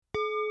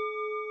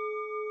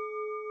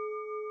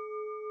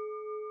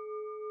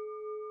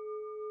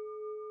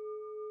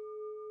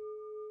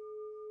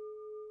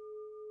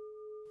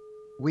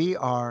We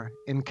are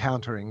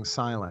encountering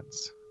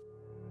silence.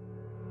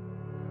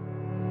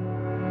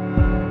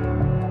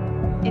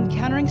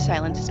 Encountering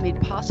Silence is made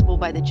possible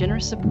by the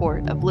generous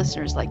support of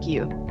listeners like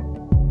you.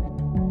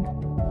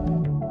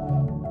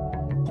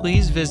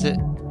 Please visit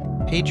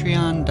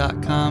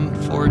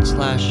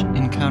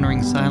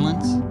patreon.com/encountering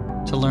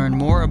silence to learn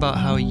more about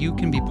how you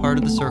can be part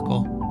of the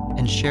circle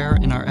and share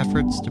in our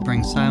efforts to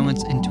bring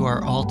silence into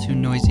our all too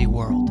noisy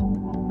world.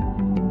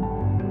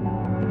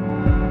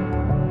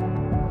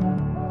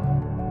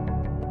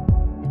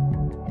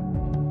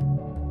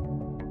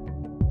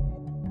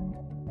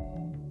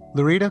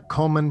 Loretta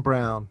Coleman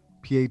Brown,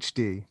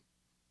 PhD,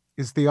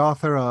 is the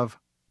author of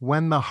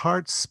When the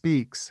Heart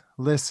Speaks,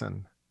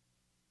 Listen,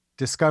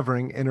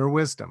 Discovering Inner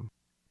Wisdom,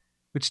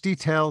 which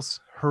details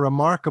her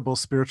remarkable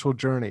spiritual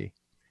journey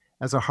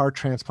as a heart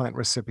transplant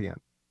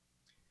recipient.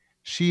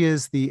 She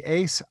is the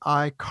Ace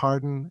I.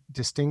 Carden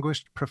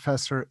Distinguished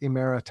Professor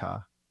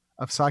Emerita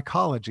of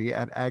Psychology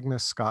at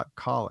Agnes Scott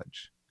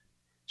College.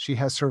 She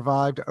has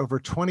survived over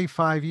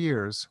 25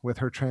 years with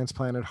her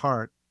transplanted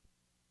heart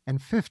and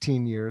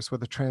 15 years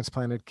with a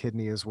transplanted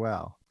kidney as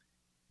well.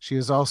 She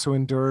has also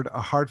endured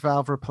a heart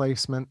valve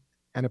replacement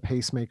and a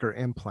pacemaker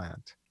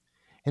implant.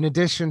 In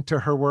addition to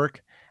her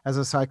work as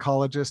a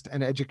psychologist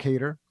and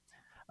educator,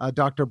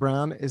 Dr.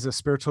 Brown is a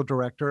spiritual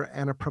director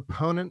and a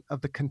proponent of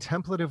the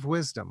contemplative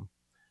wisdom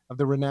of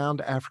the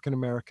renowned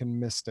African-American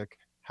mystic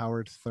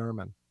Howard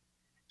Thurman.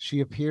 She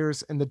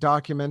appears in the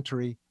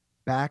documentary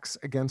Backs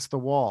Against the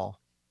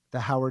Wall, The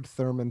Howard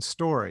Thurman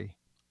Story,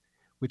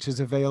 which is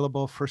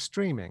available for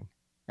streaming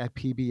at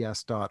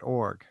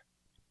pbs.org.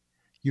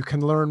 You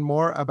can learn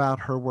more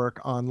about her work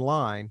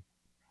online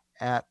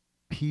at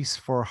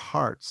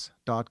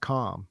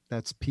peaceforhearts.com.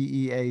 That's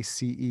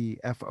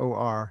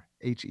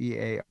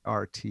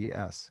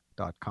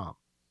peaceforhearts.com.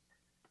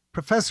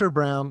 Professor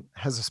Brown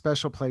has a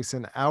special place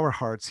in our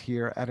hearts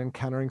here at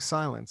Encountering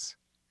Silence,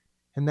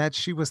 in that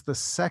she was the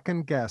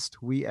second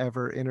guest we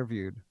ever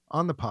interviewed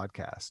on the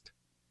podcast.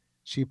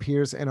 She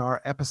appears in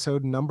our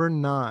episode number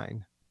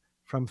 9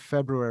 from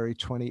February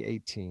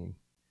 2018.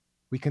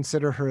 We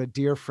consider her a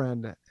dear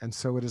friend, and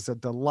so it is a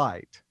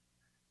delight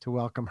to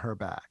welcome her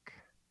back.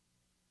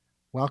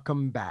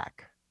 Welcome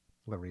back,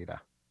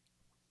 Loretta.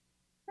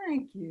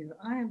 Thank you.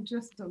 I am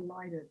just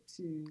delighted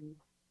to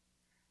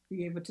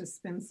be able to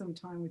spend some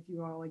time with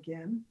you all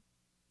again.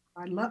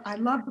 I love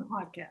the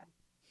podcast.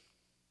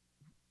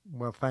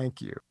 Well, thank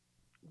you.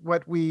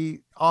 What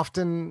we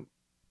often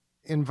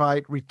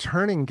invite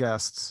returning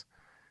guests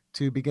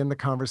to begin the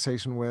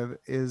conversation with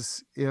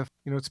is if,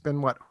 it's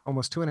been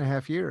almost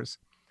 2.5 years.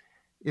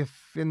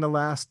 If in the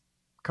last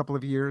couple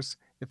of years,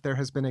 if there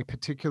has been a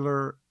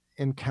particular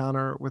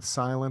encounter with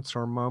silence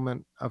or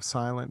moment of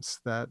silence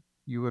that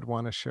you would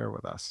want to share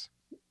with us.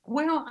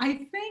 Well,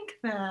 I think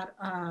that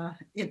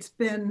it's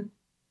been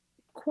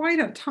quite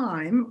a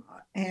time,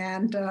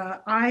 and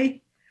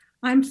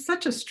I'm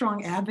such a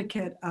strong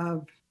advocate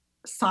of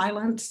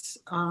silence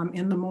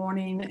in the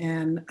morning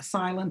and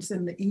silence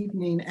in the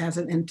evening as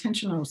an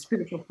intentional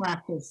spiritual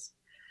practice.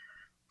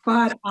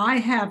 But I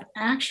have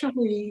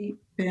actually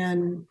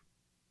been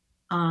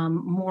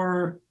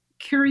more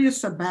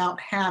curious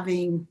about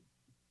having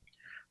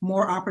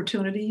more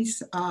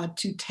opportunities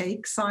to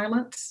take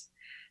silence.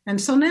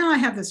 And so now I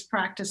have this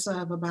practice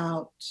of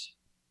about,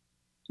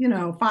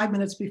 5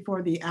 minutes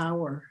before the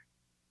hour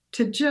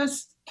to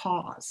just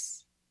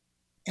pause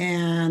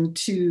and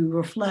to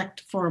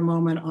reflect for a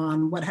moment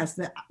on what has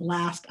the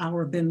last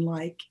hour been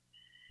like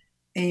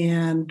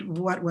and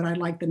what would I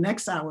like the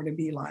next hour to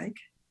be like.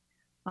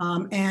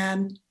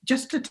 And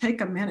just to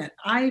take a minute.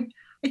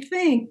 I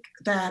think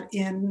that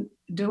in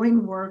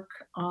doing work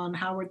on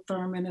Howard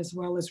Thurman, as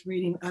well as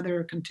reading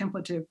other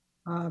contemplative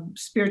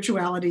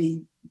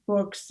spirituality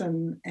books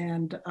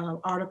and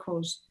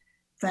articles,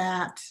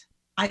 that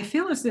I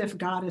feel as if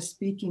God is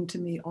speaking to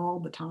me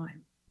all the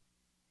time.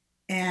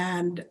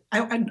 And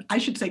I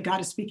should say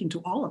God is speaking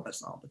to all of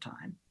us all the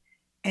time.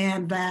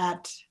 And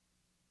that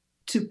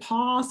to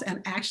pause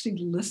and actually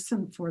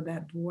listen for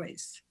that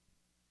voice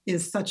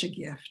is such a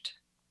gift.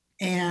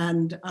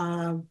 And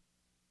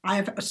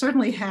I've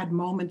certainly had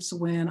moments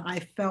when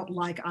I felt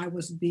like I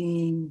was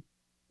being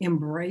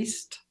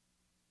embraced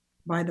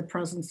by the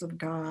presence of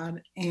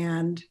God.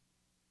 And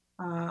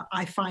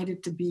I find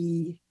it to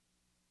be,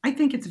 I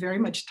think it's very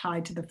much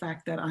tied to the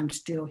fact that I'm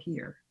still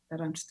here,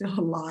 that I'm still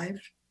alive.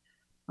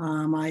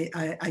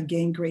 I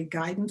gain great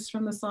guidance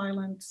from the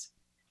silence.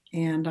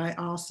 And I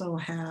also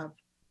have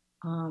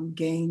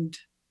gained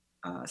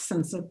a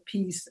sense of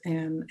peace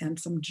and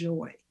some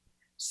joy.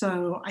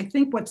 So I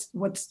think what's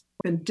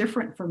been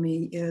different for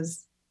me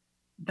is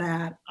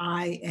that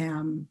I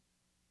am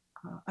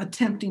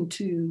attempting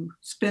to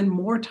spend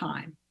more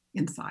time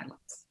in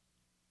silence.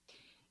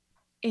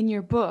 In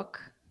your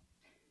book,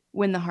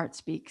 When the Heart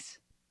Speaks,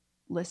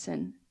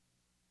 Listen,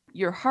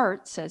 your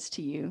heart says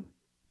to you,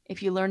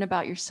 if you learn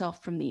about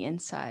yourself from the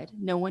inside,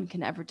 no one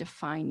can ever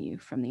define you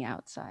from the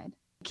outside.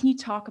 Can you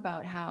talk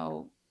about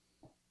how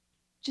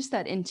just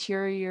that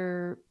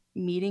interior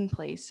meeting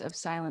place of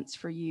silence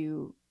for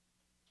you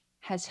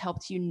has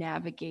helped you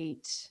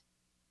navigate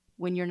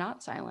when you're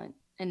not silent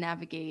and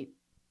navigate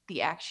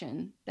the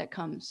action that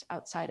comes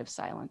outside of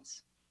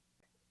silence?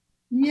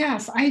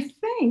 Yes, I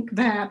think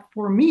that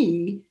for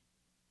me,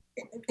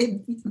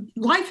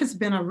 life has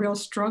been a real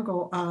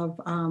struggle of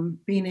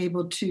being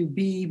able to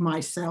be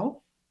myself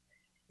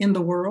in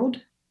the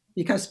world,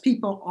 because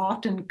people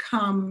often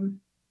come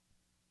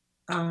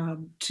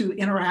to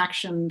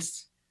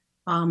interactions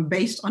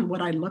based on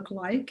what I look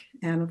like.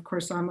 And of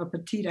course, I'm a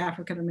petite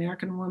African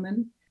American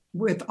woman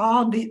with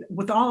all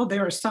of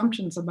their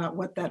assumptions about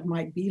what that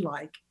might be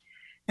like.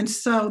 And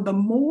so the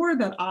more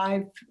that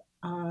I've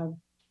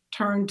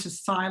turned to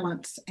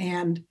silence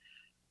and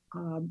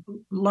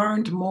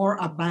learned more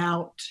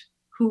about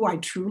who I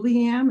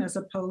truly am, as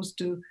opposed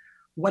to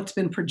what's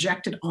been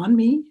projected on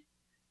me,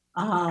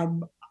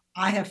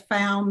 I have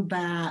found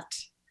that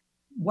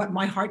what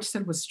my heart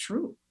said was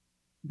true,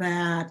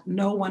 that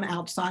no one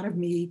outside of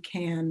me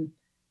can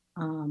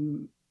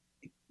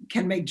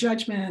make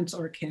judgments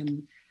or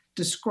can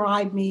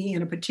describe me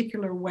in a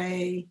particular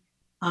way,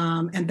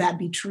 and that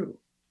be true.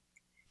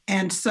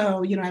 And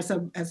so, as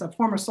a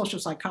former social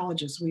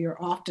psychologist, we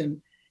are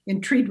often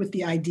intrigued with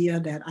the idea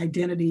that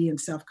identity and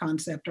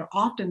self-concept are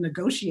often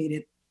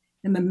negotiated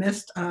in the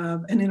midst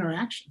of an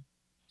interaction,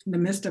 in the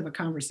midst of a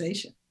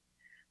conversation.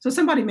 So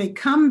somebody may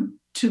come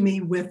to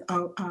me with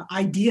an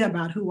idea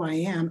about who I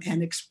am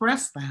and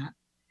express that,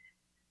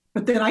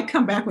 but then I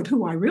come back with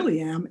who I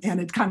really am, and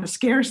it kind of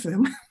scares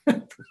them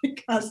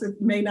because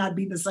it may not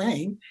be the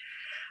same.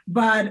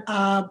 But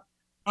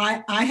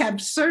I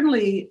have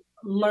certainly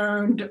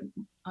learned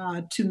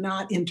to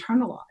not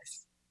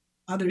internalize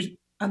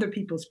other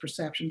people's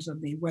perceptions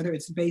of me, whether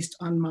it's based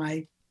on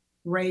my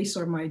race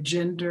or my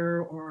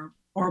gender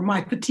or my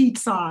petite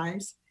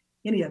size,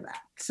 any of that.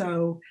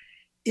 So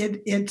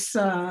it's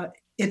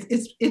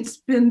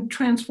been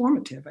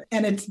transformative,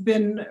 and it's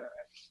been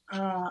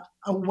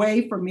a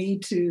way for me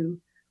to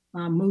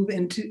move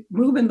in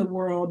the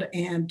world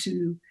and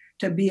to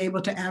be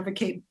able to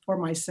advocate for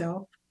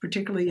myself,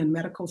 particularly in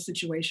medical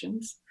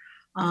situations,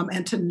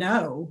 and to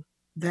know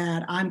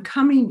that I'm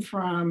coming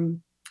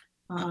from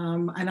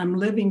and I'm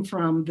living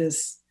from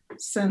this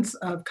sense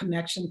of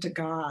connection to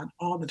God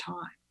all the time.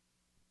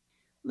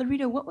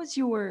 Loretta, what was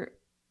your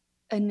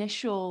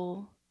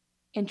initial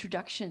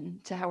introduction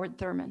to Howard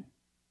Thurman?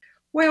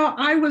 Well,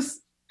 I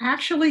was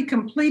actually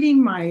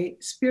completing my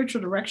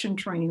spiritual direction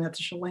training at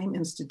the Shalem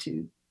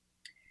Institute.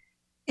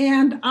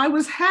 And I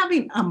was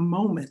having a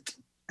moment,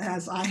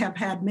 as I have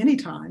had many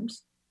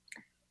times,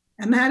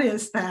 and that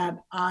is that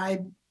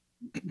I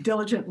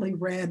diligently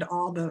read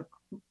all the,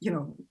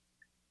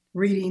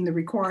 reading, the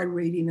required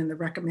reading and the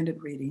recommended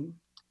reading,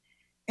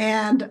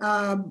 and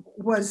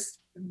was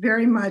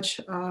very much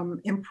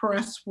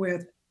impressed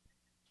with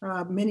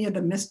many of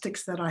the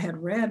mystics that I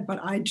had read, but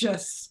I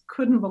just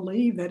couldn't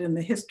believe that in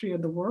the history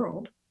of the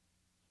world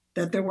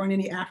that there weren't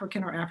any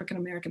African or African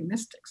American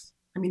mystics.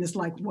 I mean, it's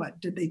like, what,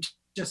 did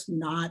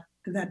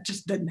that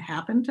just didn't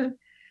happen to,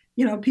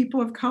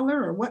 people of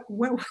color, or what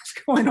was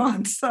going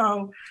on?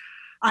 So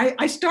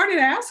I started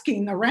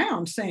asking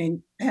around,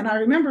 saying, and I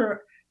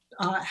remember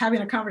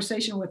having a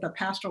conversation with a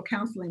pastoral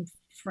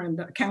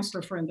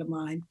counselor friend of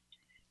mine.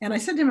 And I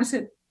said to him,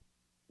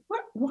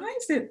 why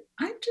is it,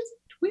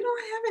 we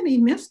don't have any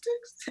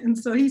mystics. And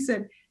so he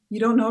said, you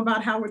don't know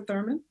about Howard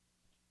Thurman?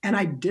 And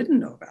I didn't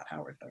know about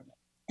Howard Thurman.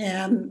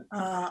 And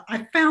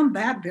I found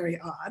that very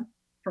odd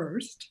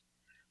first.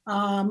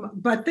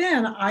 But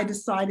then I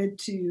decided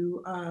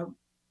to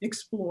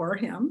explore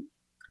him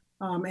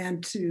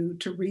and to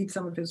read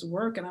some of his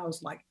work. And I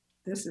was like,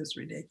 this is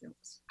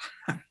ridiculous.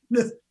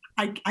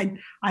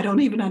 I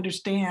don't even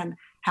understand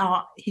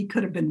how he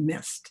could have been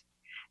missed.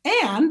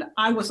 And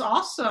I was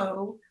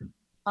also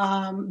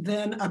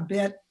then a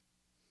bit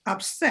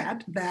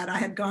upset that I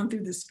had gone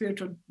through this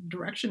spiritual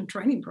direction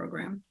training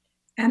program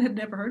and had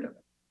never heard of it.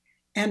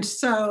 And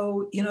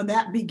so,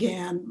 that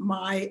began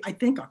I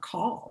think a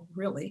call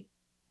really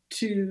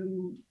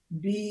to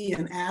be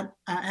an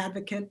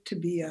advocate, to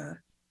be a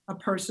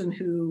person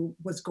who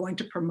was going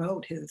to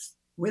promote his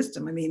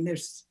wisdom. I mean,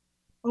 there's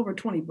over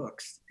 20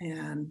 books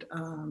and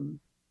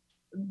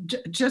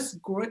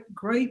just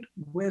great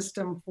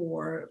wisdom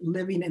for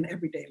living in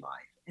everyday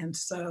life. And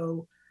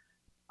so,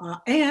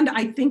 and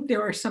I think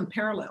there are some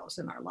parallels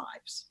in our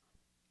lives.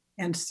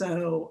 And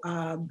so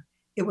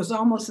it was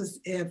almost as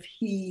if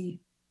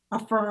he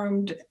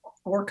affirmed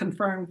or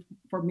confirmed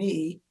for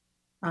me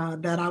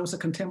that I was a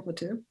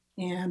contemplative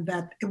and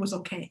that it was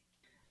okay.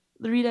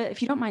 Loretta,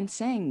 if you don't mind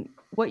saying,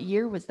 what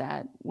year was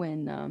that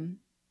when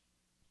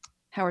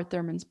Howard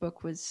Thurman's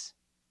book was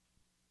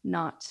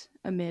not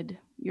amid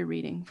your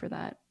reading for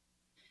that?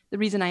 The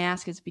reason I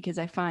ask is because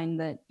I find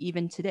that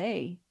even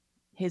today,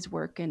 his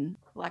work and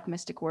Black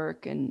mystic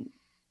work and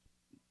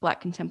Black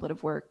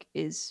contemplative work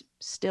is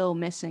still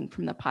missing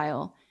from the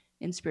pile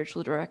in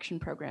spiritual direction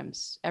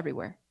programs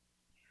everywhere.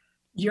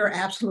 You're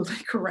absolutely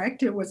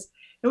correct. It was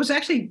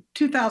actually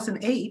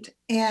 2008,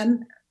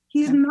 and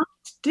he's not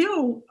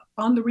still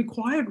on the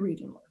required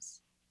reading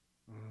list.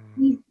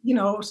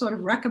 Sort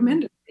of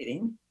recommended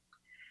reading.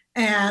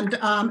 And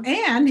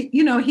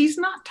he's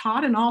not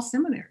taught in all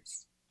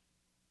seminaries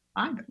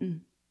either.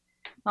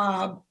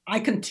 I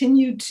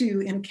continue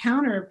to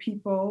encounter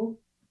people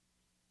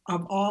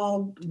of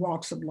all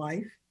walks of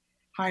life,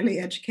 highly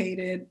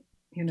educated,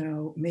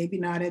 maybe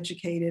not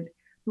educated,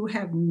 who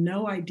have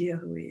no idea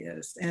who he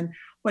is. And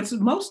what's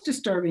most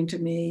disturbing to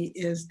me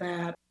is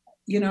that,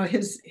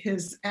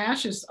 his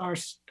ashes are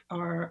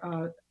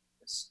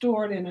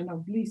stored in an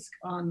obelisk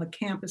on the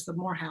campus of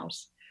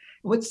Morehouse.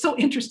 What's so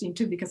interesting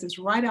too, because it's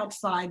right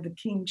outside the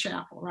King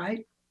Chapel,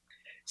 right?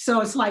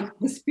 So it's like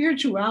the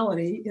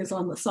spirituality is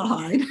on the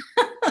side.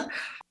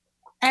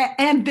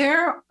 And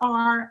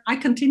I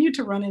continue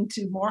to run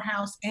into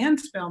Morehouse and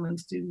Spelman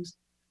students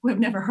who have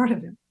never heard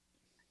of him.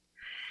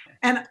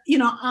 And,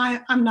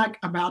 I'm not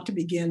about to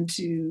begin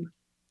to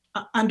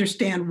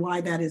understand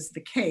why that is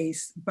the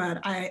case, but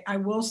I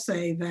will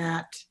say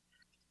that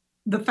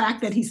the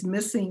fact that he's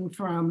missing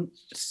from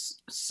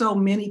so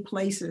many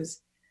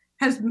places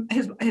has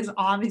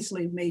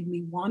obviously made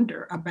me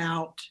wonder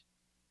about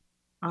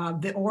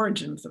the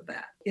origins of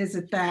that. Is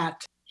it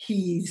that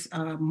he's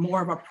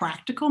more of a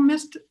practical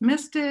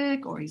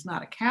mystic, or he's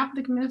not a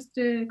Catholic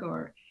mystic,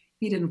 or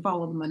he didn't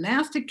follow the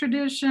monastic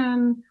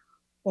tradition,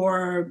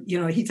 or,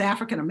 he's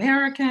African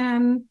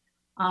American?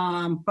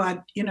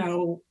 But,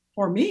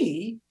 for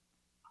me,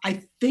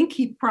 I think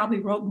he probably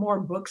wrote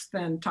more books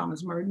than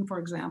Thomas Merton, for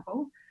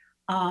example,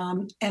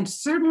 and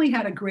certainly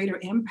had a greater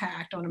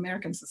impact on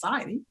American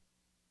society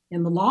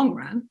in the long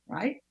run,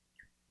 right?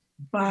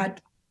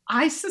 But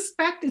I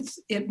suspect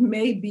it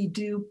may be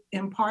due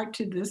in part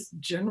to this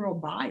general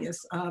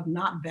bias of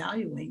not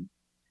valuing,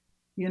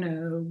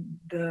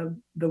 the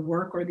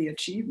work or the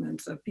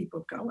achievements of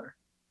people of color.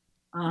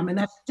 And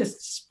that's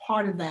just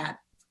part of that,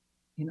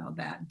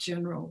 that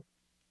general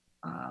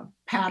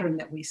pattern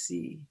that we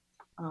see.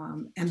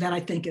 And that I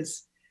think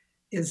is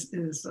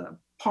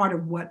part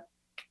of what,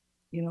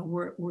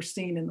 we're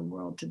seeing in the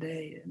world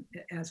today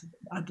as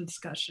a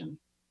discussion.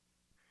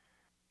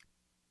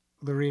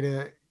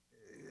 Loretta,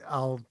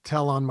 I'll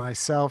tell on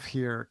myself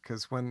here,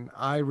 because when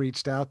I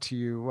reached out to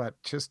you,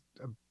 just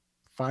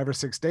 5 or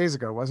 6 days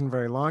ago, wasn't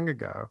very long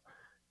ago,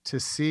 to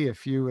see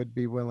if you would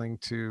be willing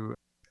to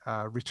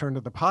return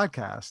to the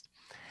podcast.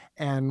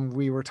 And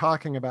we were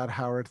talking about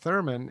Howard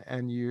Thurman,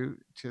 and you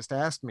just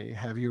asked me,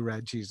 have you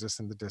read Jesus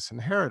and the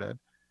Disinherited?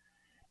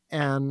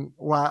 And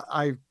while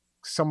I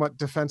somewhat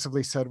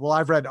defensively said, well,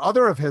 I've read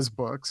other of his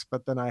books,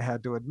 but then I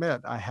had to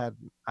admit I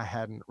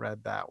hadn't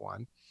read that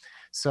one.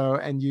 So,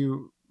 and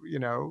you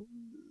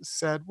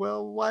said,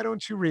 well, why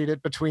don't you read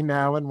it between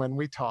now and when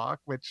we talk,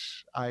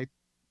 which I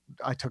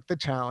took the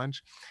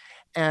challenge.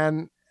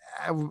 And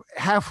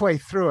halfway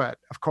through it,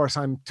 of course,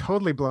 I'm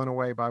totally blown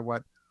away by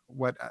what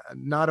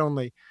not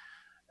only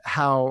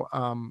how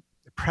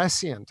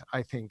prescient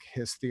I think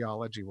his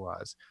theology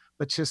was,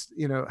 but just,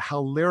 how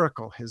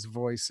lyrical his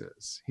voice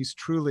is. He's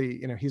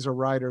truly, he's a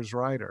writer's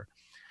writer.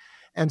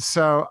 And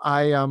so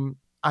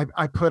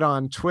I put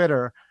on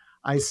Twitter,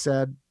 I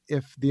said,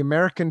 if the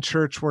American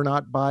church were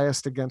not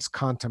biased against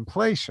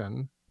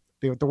contemplation,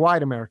 the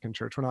white American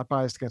church were not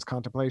biased against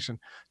contemplation,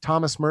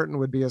 Thomas Merton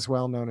would be as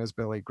well known as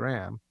Billy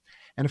Graham.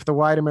 And if the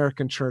white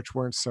American church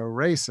weren't so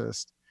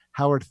racist,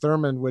 Howard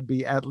Thurman would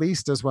be at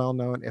least as well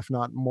known, if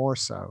not more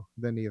so,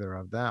 than either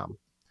of them.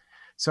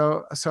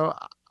 So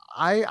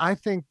I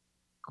think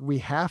we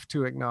have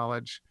to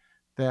acknowledge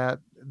that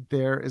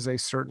there is a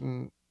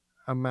certain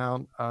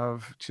amount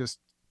of just,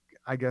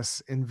 I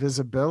guess,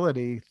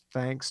 invisibility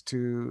thanks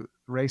to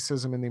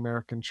racism in the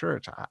American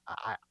church.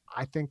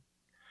 I think,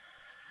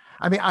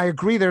 I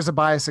agree there's a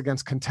bias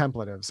against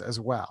contemplatives as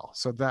well.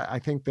 So that I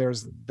think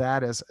there's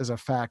that as a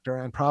factor,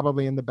 and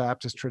probably in the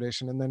Baptist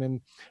tradition, and then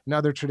in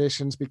other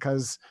traditions,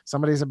 because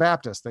somebody's a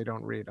Baptist, they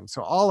don't read them.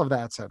 So all of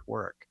that's at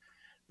work.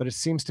 But it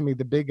seems to me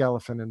the big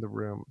elephant in the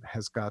room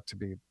has got to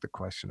be the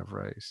question of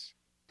race.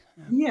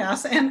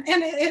 Yes, and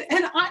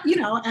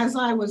I, as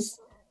I was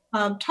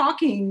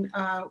talking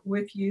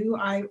with you,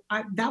 I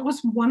that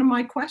was one of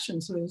my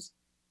questions was,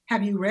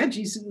 have you read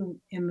Jesus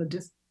and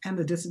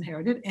the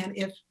Disinherited? And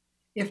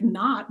if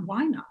not,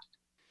 why not?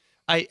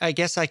 I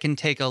guess I can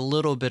take a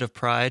little bit of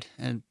pride,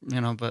 and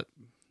but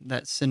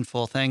that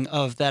sinful thing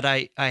of that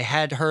I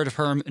had heard of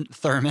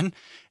Thurman,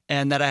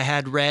 and that I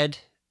had read,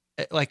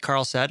 like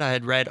Carl said, I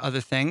had read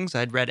other things.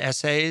 I'd read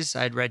essays,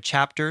 I'd read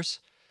chapters.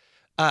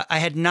 I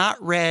had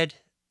not read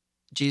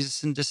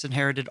Jesus and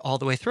Disinherited all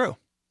the way through.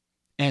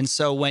 And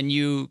so when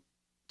you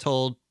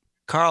told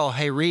Carl,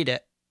 hey, read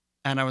it,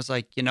 and I was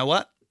like, you know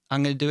what?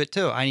 I'm going to do it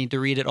too. I need to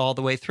read it all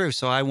the way through.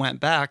 So I went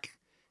back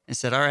and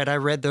said, all right, I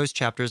read those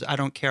chapters. I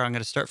don't care. I'm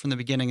going to start from the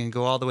beginning and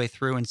go all the way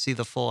through and see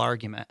the full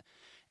argument.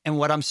 And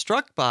what I'm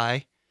struck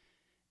by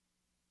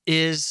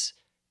is,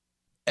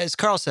 as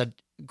Carl said,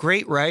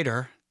 great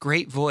writer,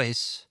 great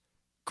voice,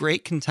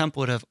 great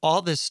contemplative,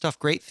 all this stuff,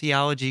 great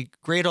theology,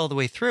 great all the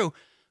way through,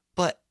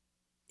 but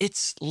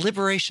it's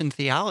liberation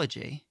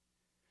theology.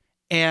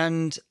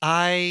 And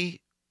I,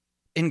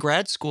 in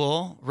grad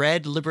school,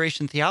 read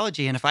liberation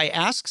theology. And if I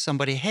ask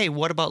somebody, hey,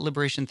 what about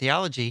liberation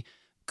theology?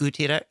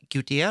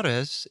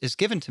 Gutierrez is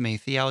given to me,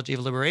 Theology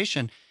of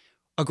Liberation.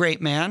 A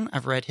great man.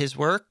 I've read his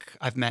work.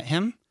 I've met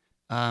him.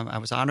 I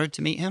was honored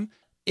to meet him.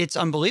 It's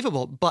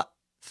unbelievable. But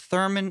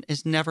Thurman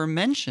is never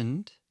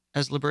mentioned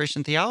as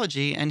liberation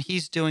theology, and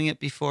he's doing it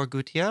before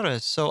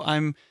Gutierrez. So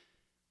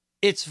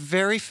it's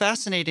very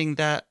fascinating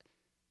that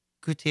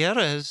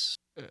Gutierrez,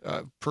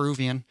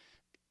 Peruvian,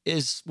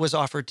 was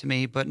offered to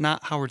me, but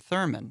not Howard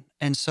Thurman.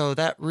 And so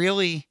that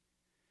really,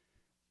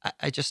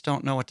 I just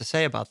don't know what to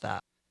say about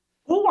that.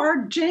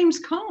 Or James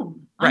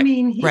Cone. Right, I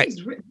mean, he's right.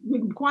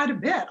 written quite a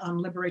bit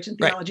on liberation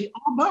theology,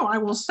 although I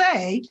will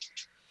say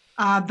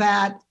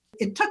that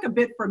it took a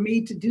bit for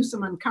me to do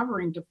some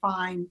uncovering to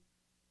find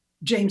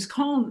James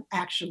Cone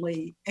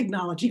actually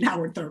acknowledging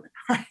Howard Thurman,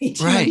 right?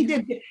 Right. You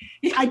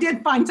know, I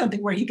did find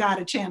something where he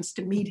got a chance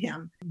to meet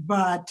him,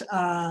 but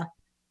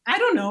I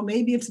don't know,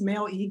 maybe it's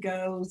male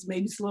egos,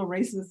 maybe it's a little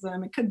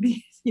racism. It could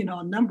be,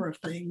 a number of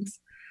things.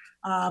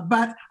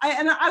 But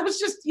I was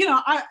just,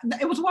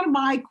 it was one of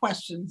my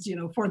questions,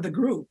 for the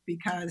group,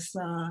 because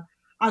I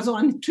was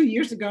on 2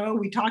 years ago,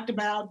 we talked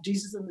about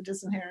Jesus and the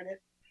Disinherited,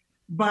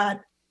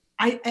 but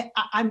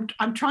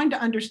I'm trying to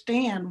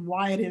understand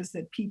why it is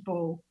that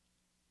people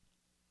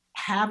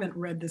haven't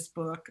read this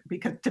book,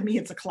 because to me,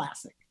 it's a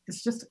classic.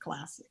 It's just a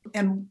classic.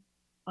 And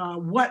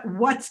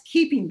what's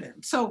keeping them.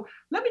 So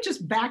let me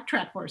just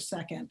backtrack for a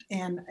second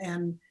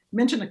and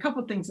mention a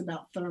couple of things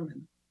about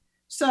Thurman.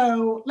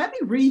 So let me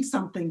read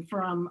something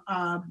from,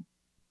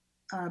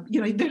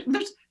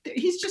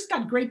 he's just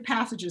got great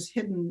passages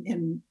hidden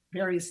in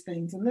various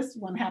things. And this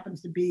one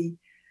happens to be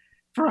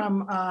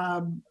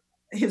from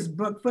his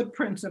book,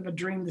 Footprints of a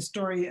Dream, the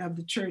Story of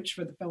the Church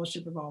for the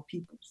Fellowship of All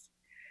Peoples.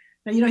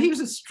 Now,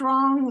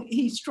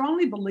 he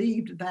strongly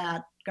believed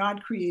that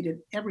God created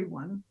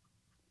everyone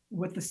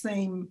with the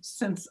same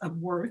sense of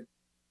worth.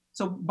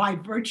 So by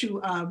virtue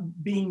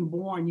of being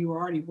born, you were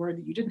already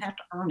worthy. You didn't have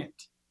to earn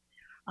it.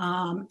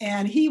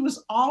 And he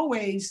was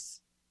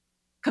always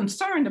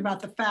concerned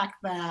about the fact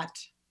that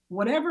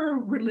whatever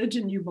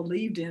religion you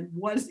believed in,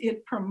 was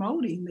it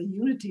promoting the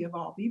unity of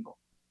all people?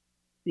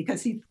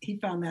 Because he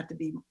found that to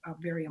be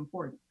very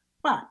important.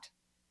 But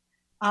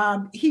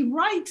he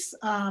writes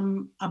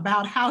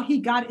about how he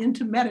got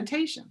into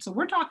meditation. So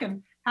we're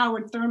talking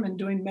Howard Thurman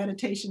doing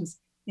meditations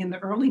in the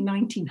early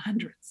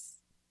 1900s.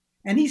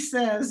 And he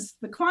says,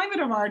 the climate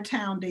of our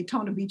town,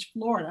 Daytona Beach,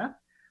 Florida,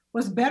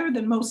 was better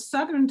than most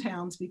southern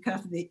towns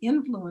because of the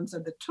influence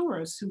of the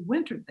tourists who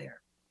wintered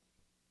there.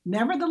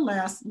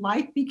 Nevertheless,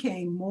 life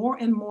became more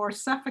and more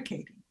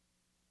suffocating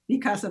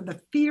because of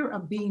the fear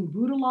of being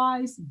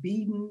brutalized,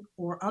 beaten,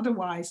 or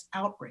otherwise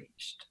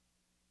outraged.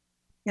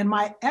 In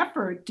my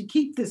effort to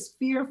keep this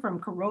fear from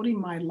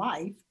corroding my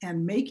life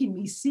and making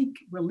me seek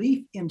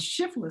relief in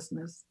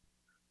shiftlessness,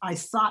 I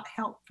sought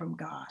help from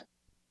God.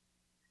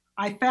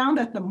 I found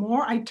that the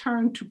more I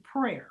turned to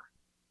prayer,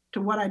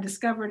 to what I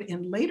discovered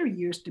in later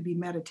years to be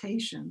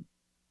meditation,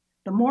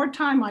 the more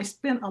time I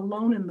spent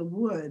alone in the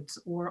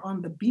woods or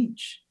on the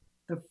beach,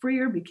 the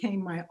freer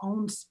became my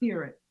own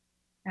spirit,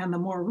 and the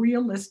more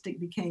realistic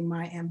became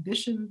my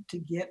ambition to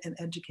get an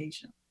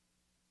education.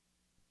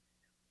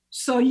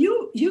 So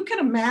you can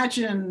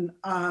imagine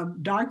a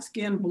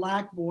dark-skinned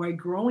Black boy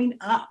growing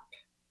up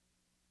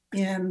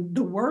in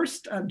the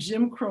worst of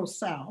Jim Crow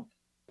South,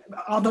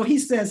 although he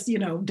says,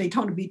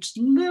 Daytona Beach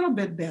is a little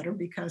bit better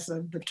because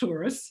of the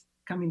tourists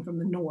coming from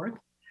the north.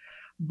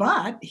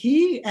 But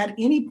he, at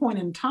any point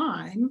in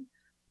time,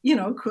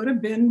 could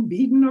have been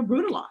beaten or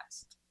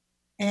brutalized.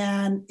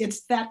 And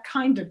it's that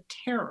kind of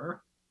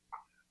terror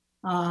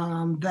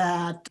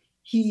that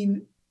he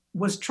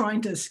was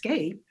trying to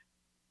escape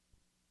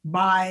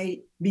by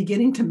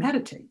beginning to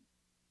meditate.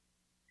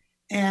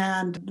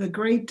 And the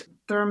great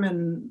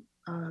Thurman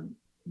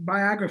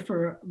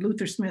biographer,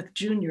 Luther Smith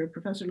Jr.,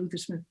 Professor Luther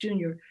Smith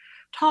Jr.,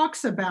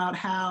 talks about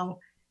how,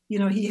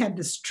 he had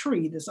this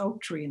tree, this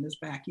oak tree in his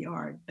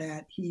backyard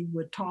that he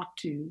would talk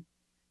to,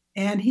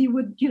 and he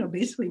would,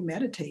 basically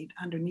meditate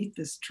underneath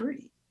this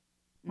tree.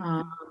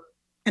 Mm-hmm.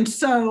 And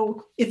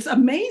so it's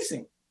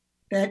amazing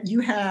that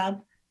you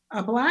have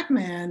a Black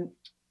man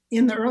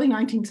in the early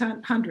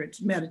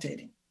 1900s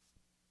meditating.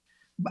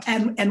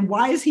 And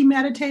why is he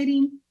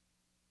meditating?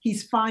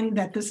 He's finding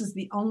that this is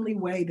the only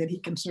way that he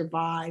can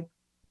survive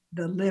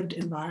the lived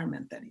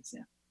environment that he's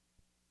in.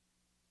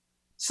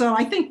 So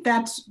I think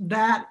that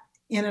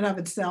in and of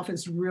itself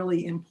is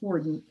really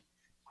important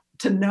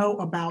to know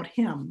about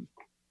him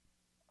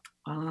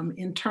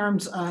in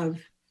terms of,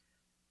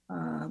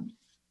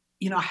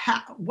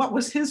 what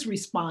was his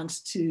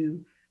response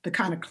to the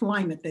kind of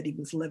climate that he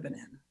was living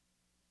in.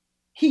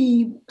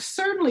 He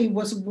certainly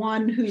was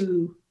one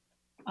who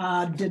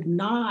did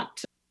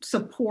not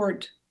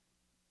support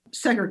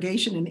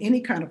segregation in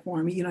any kind of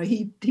form.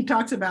 He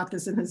talks about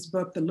this in his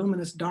book, The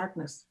Luminous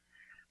Darkness,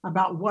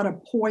 about what a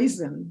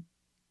poison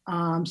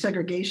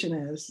segregation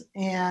is.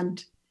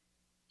 And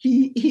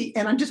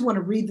and I just want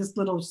to read this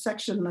little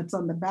section that's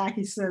on the back.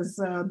 He says,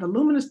 the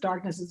luminous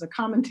darkness is a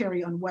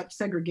commentary on what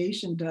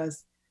segregation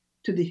does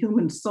to the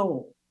human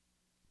soul.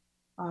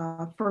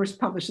 first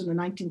published in the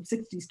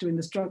 1960s during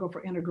the struggle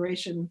for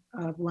integration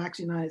of Blacks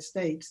in the United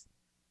States,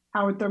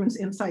 Howard Thurman's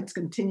insights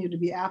continue to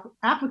be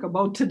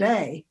applicable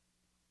today.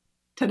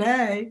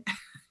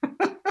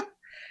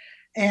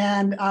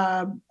 And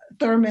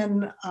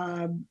Thurman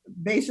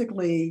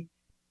basically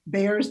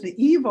bears the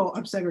evil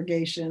of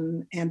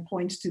segregation and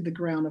points to the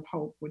ground of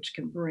hope, which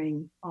can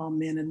bring all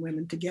men and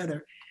women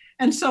together.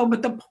 And so,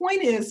 but the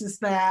point is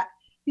that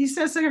he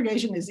says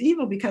segregation is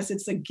evil because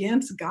it's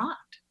against God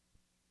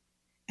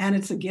and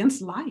it's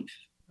against life.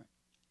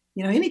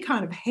 You know, any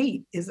kind of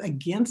hate is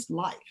against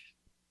life.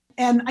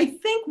 And I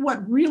think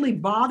what really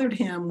bothered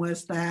him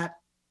was that,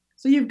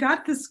 so you've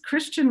got this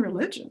Christian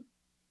religion,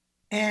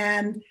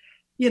 and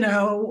you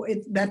know,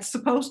 that's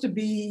supposed to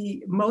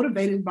be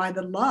motivated by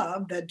the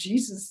love that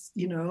Jesus,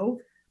 you know,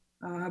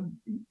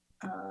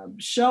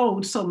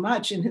 showed so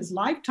much in his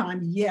lifetime.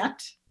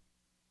 Yet,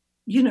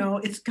 you know,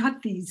 it's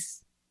got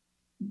these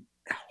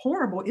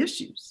horrible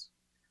issues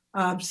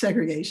of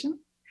segregation.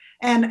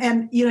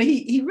 And you know,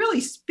 he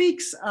really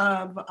speaks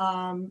of,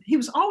 he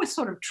was always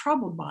sort of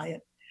troubled by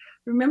it.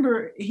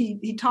 Remember,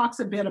 he talks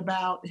a bit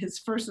about his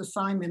first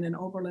assignment in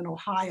Oberlin,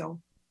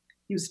 Ohio.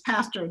 He was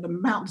pastor of the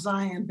Mount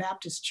Zion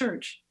Baptist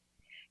Church.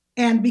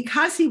 And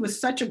because he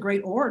was such a great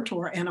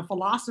orator and a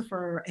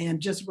philosopher and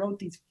just wrote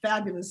these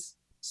fabulous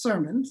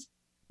sermons,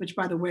 which,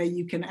 by the way,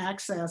 you can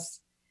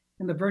access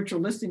in the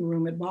virtual listening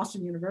room at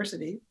Boston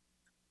University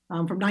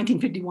from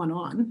 1951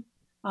 on.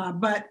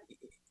 But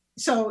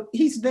so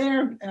he's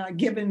there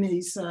giving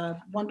these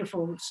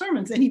wonderful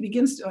sermons, and he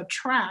begins to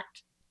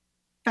attract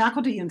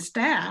faculty and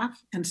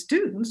staff and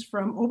students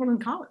from Oberlin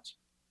College,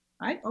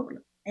 right?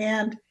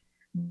 Oberlin.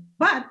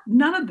 But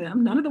none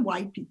of the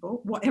white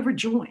people will ever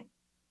join.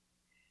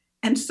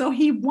 And so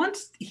he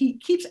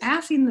keeps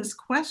asking this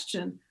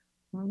question,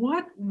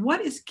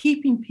 what is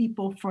keeping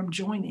people from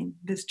joining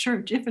this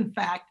church if in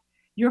fact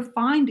you're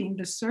finding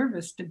the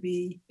service to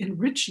be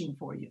enriching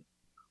for you?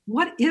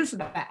 What is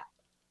that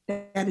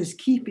is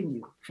keeping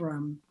you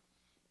from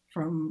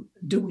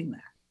doing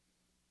that?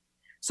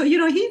 So, you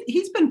know,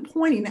 he's been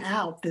pointing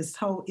out this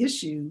whole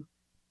issue,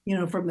 you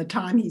know, from the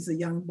time he's a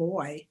young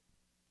boy,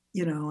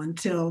 you know,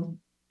 until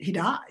he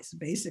dies,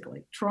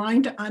 basically,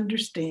 trying to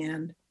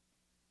understand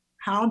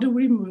how do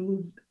we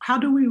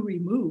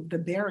remove the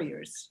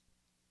barriers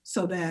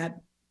so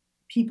that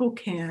people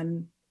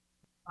can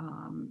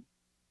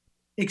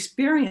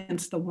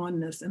experience the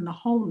oneness and the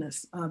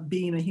wholeness of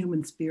being a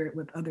human spirit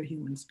with other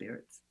human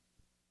spirits.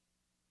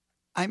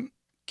 I'm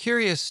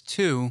curious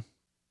too,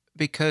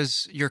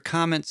 because your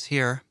comments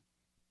here,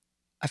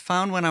 I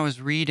found when I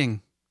was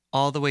reading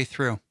all the way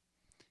through,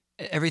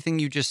 everything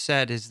you just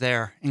said is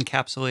there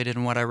encapsulated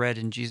in what I read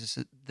in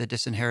Jesus the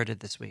Disinherited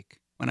this week,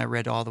 when I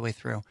read all the way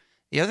through.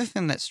 The other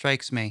thing that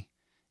strikes me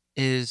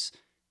is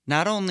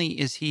not only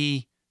is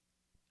he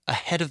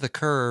ahead of the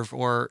curve,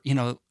 or, you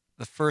know,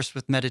 the first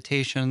with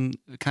meditation,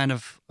 kind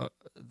of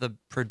the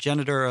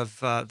progenitor of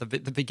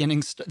the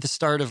beginning, the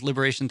start of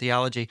liberation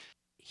theology,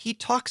 he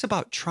talks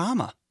about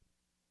trauma.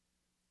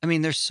 I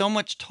mean, there's so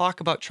much talk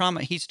about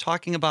trauma. He's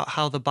talking about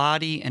how the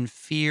body and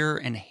fear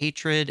and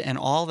hatred and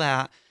all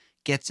that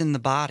gets in the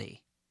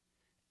body,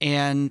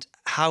 and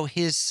how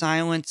his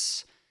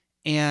silence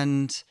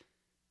and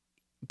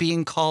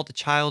being called a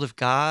child of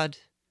God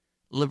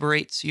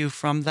liberates you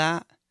from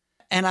that.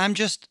 And I'm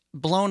just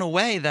blown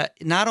away that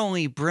not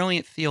only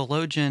brilliant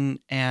theologian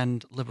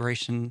and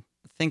liberation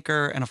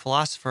thinker and a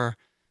philosopher,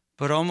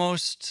 but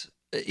almost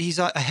he's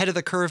ahead of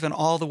the curve in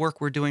all the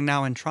work we're doing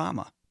now in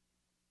trauma.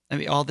 I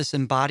mean, all this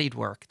embodied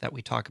work that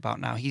we talk about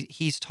now,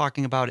 he's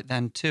talking about it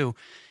then too.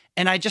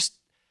 And I just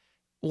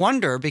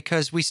wonder,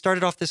 because we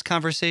started off this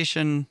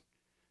conversation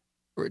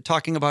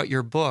talking about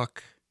your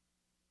book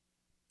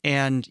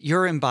and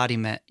your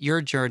embodiment,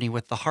 your journey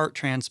with the heart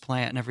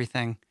transplant and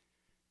everything.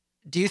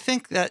 Do you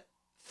think that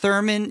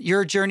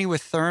your journey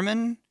with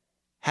Thurman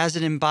has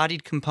an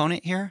embodied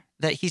component here,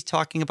 that he's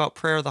talking about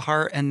prayer of the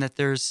heart and that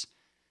there's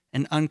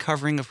an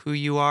uncovering of who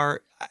you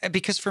are?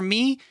 Because for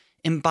me,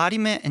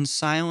 embodiment and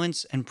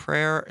silence and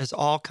prayer is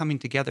all coming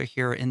together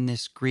here in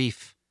this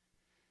grief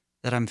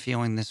that I'm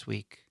feeling this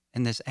week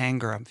and this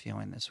anger I'm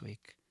feeling this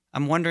week.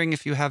 I'm wondering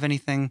if you have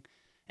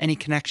any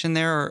connection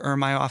there, or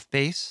am I off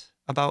base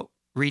about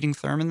reading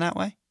Thurman that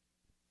way?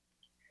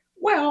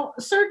 Well,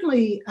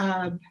 certainly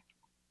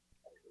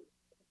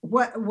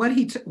what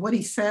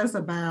he says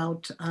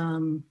about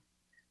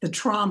the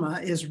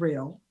trauma is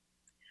real.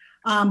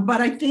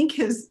 But I think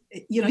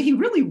he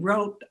really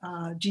wrote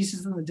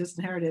Jesus and the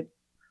Disinherited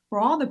for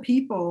all the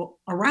people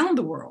around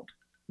the world,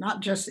 not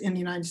just in the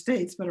United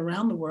States, but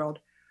around the world,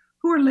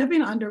 who are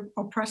living under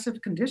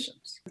oppressive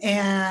conditions.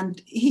 And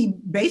he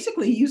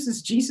basically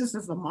uses Jesus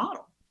as a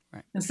model,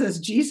 right, and says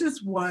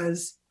Jesus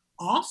was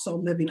also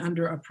living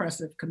under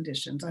oppressive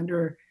conditions,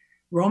 under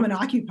Roman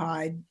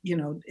occupied,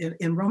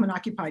 in Roman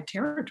occupied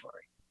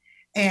territory.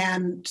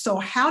 And so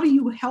how do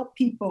you help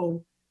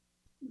people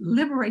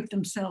liberate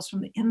themselves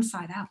from the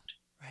inside out?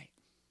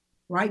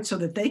 Right? So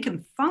that they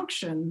can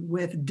function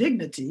with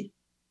dignity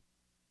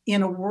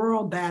in a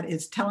world that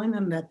is telling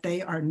them that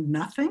they are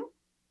nothing,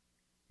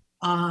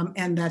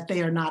 and that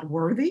they are not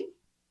worthy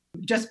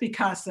just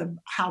because of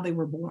how they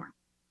were born.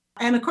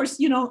 And of course,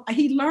 he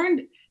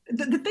learned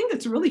the thing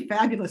that's really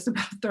fabulous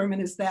about Thurman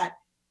is that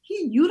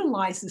he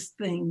utilizes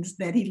things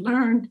that he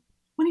learned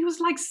when he was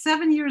like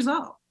 7 years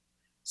old.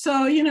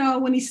 So,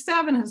 when he's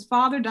 7, his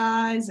father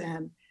dies,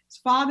 and his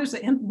father's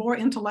more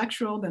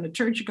intellectual than a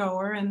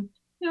churchgoer. And,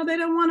 they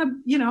don't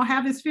want to,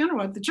 have his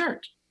funeral at the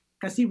church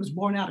because he was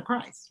born out of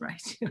Christ,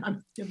 right?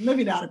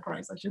 Living out of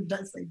Christ. I should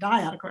say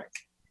die out of Christ.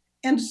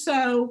 And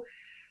so,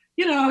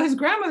 his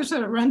grandmother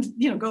sort of runs,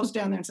 goes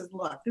down there and says,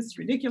 look, this is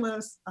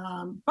ridiculous.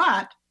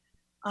 But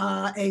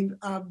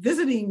a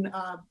visiting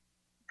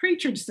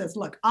preacher says,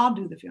 look, I'll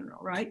do the funeral,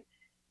 right?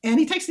 And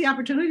he takes the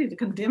opportunity to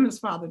condemn his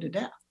father to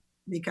death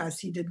because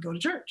he didn't go to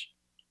church.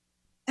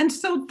 And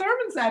so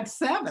Thurman's at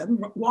 7,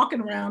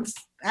 walking around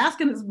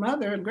asking his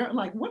mother and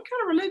like, what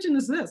kind of religion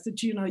is this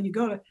that you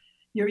go to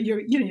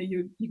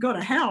you go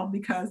to hell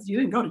because you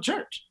didn't go to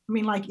church? I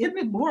mean, like, isn't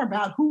it more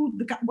about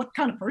what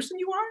kind of person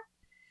you are?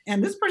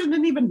 And this person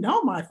didn't even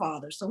know my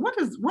father. So what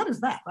is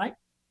that, right?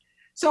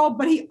 So,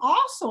 but he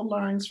also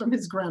learns from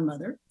his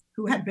grandmother,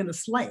 who had been a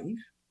slave.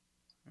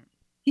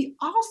 He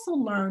also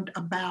learned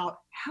about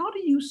how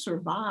do you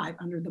survive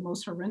under the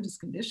most horrendous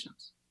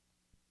conditions.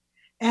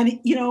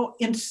 And,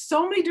 in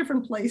so many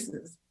different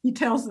places, he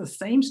tells the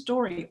same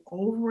story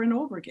over and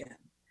over again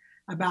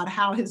about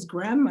how his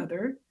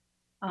grandmother,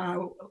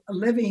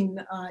 living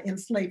in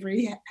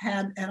slavery,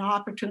 had an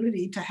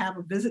opportunity to have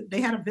a visit.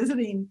 They had a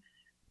visiting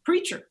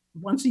preacher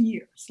once a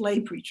year,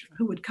 slave preacher,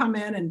 who would come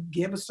in and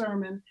give a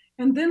sermon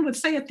and then would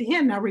say at the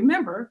end, now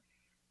remember,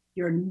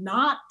 you're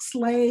not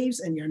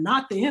slaves and you're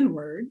not the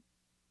N-word.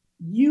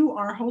 You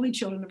are holy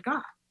children of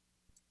God.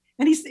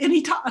 And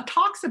he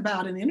talks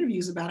about in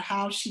interviews about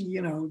how she,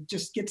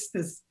 just gets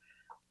this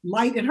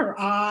light in her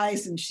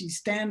eyes and she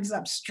stands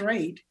up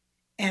straight.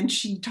 And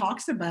she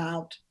talks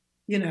about,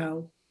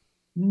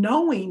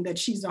 knowing that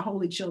she's a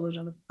holy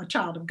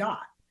child of God.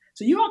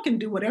 So you all can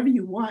do whatever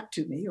you want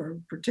to me or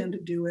pretend to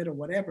do it or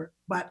whatever,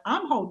 but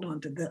I'm holding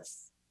on to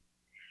this.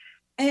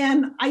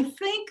 And I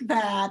think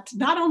that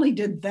not only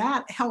did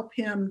that help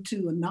him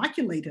to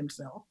inoculate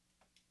himself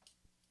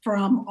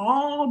from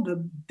all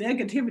the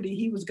negativity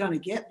he was going to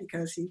get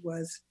because he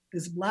was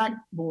this Black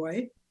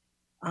boy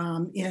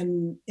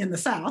in the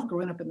South,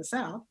 growing up in the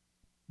South,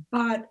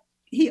 but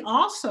he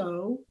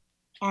also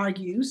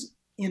argues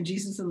in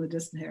Jesus and the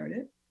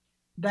Disinherited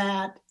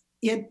that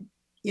it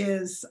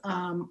is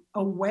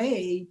a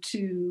way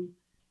to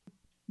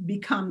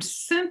become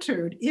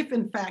centered if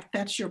in fact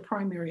that's your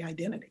primary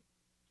identity,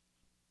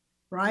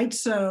 right?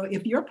 So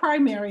if your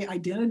primary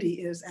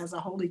identity is as a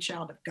holy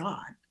child of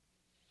God,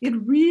 it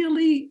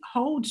really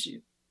holds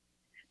you.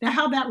 Now,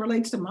 how that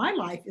relates to my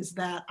life is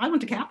that I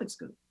went to Catholic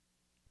school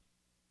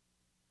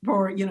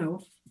for,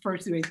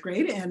 1st through 8th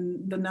grade,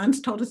 and the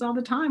nuns told us all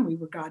the time we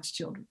were God's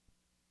children.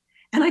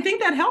 And I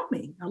think that helped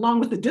me, along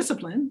with the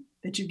discipline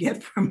that you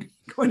get from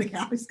going to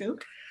Catholic school.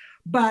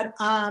 But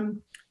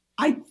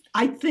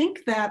I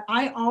think that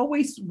I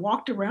always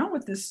walked around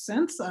with this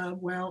sense of,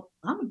 well,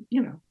 I'm,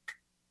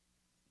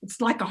 it's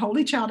like a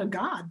holy child of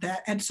God.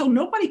 And so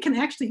nobody can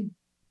actually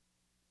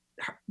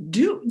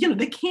do,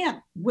 they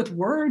can't, with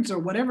words or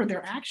whatever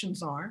their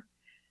actions are,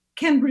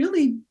 can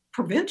really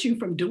prevent you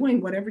from doing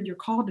whatever you're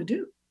called to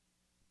do.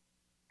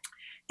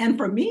 And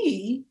for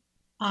me,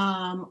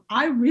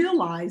 I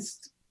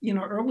realized,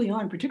 early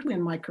on, particularly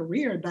in my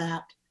career,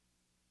 that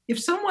if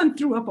someone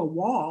threw up a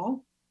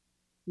wall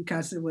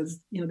because it was,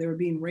 they were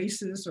being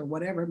racist or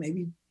whatever,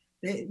 maybe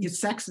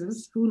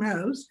sexist, who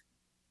knows,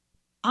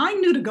 I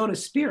knew to go to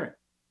Spirit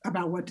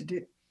about what to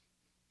do.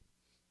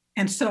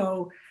 And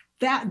so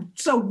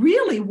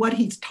really what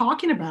he's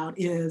talking about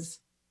is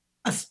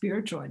a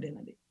spiritual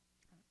identity.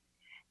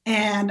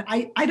 And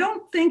I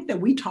don't think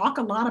that we talk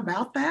a lot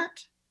about that,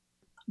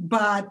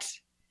 but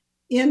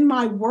in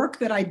my work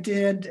that I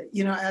did,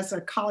 as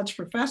a college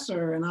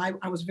professor, and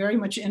I was very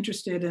much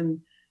interested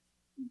in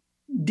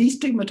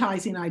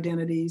destigmatizing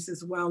identities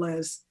as well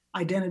as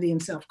identity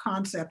and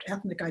self-concept,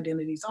 ethnic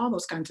identities, all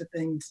those kinds of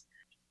things.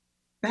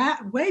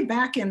 Way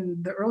back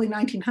in the early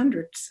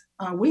 1900s,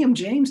 William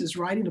James is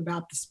writing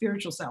about the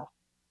spiritual self.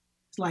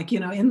 It's like,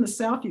 in the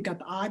self, you've got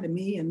the I, the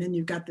me, and then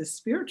you've got this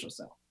spiritual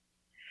self.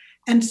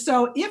 And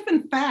so if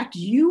in fact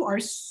you are,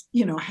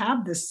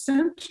 have this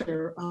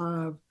center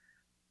of,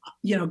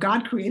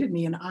 God created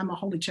me and I'm a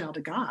holy child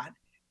of God,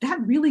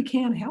 that really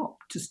can help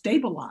to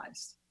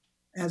stabilize,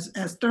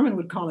 as Thurman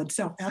would call it,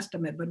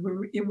 self-estimate, but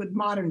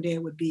modern day,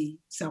 it would be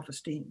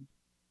self-esteem.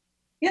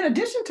 In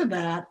addition to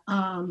that,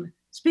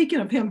 speaking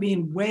of him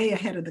being way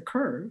ahead of the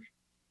curve,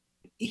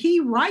 he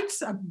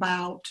writes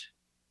about,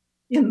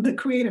 in The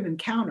Creative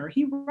Encounter,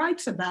 he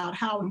writes about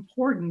how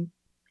important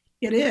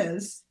it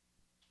is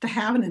to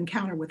have an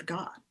encounter with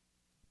God,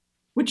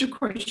 which of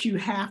course you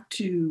have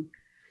to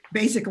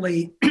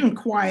basically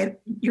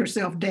quiet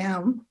yourself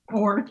down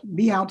or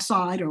be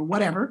outside or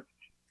whatever.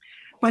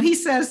 But he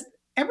says,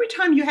 every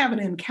time you have an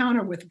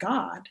encounter with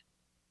God,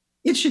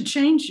 it should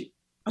change you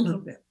a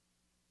little bit.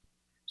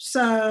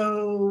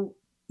 So,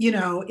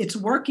 it's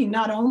working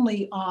not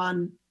only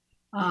on,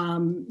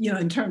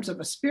 in terms of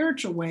a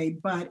spiritual way,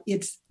 but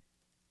it's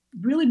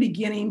really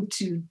beginning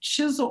to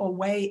chisel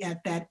away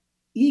at that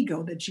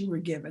ego that you were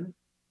given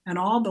and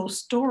all those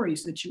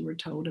stories that you were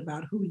told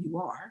about who you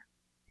are.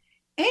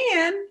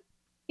 And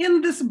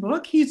in this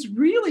book, he's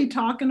really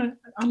talking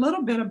a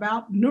little bit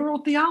about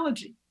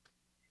neurotheology.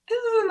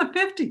 This is in the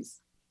 50s,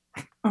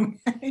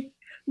 okay?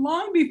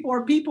 Long before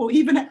long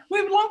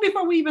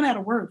before we even had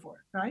a word for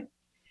it, right?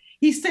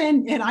 He's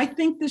saying, and I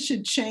think this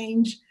should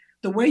change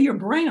the way your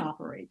brain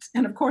operates.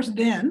 And of course,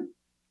 then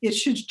it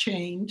should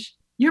change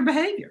your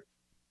behavior.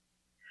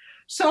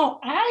 So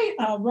I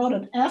wrote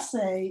an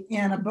essay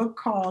in a book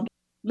called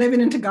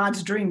Living into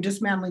God's Dream,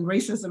 Dismantling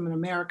Racism in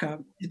America.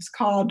 It's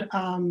called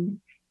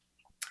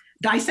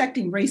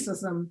Dissecting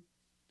Racism,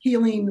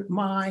 Healing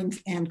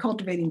Minds, and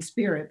Cultivating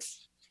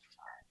Spirits.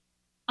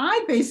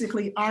 I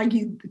basically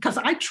argued, because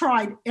I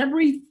tried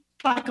every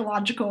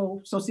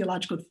sociological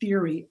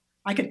theory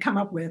I could come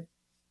up with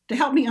to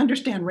help me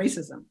understand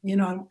racism.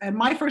 And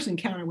my first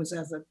encounter was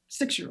as a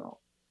 6-year-old.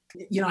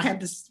 I had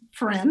this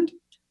friend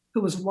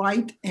who was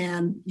white,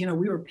 and, we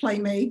were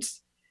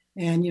playmates.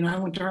 And, I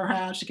went to her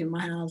house, she came to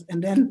my house.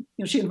 And then,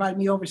 she invited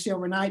me over to stay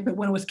overnight. But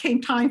when it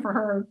came time for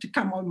her to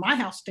come over to my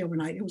house to stay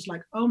overnight, it was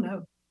like, oh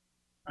no.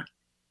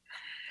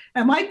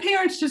 And my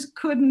parents just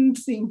couldn't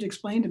seem to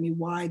explain to me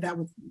why that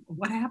was,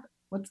 what happened?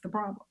 What's the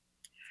problem?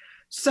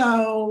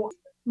 So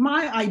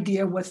my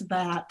idea was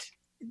that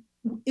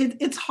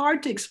it's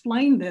hard to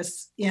explain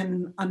this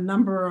with a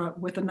number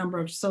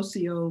of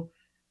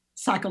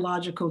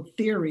socio-psychological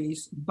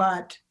theories,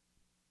 but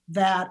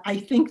that I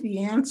think the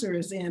answer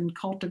is in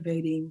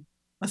cultivating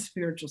a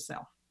spiritual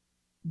self,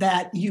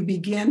 that you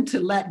begin to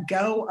let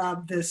go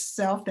of this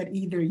self that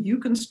either you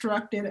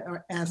constructed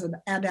or as an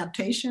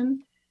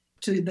adaptation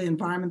to the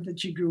environment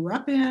that you grew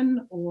up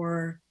in,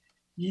 or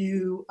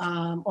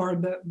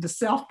the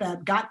self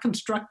that got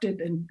constructed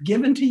and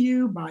given to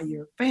you by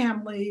your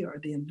family or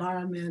the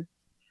environment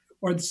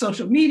or the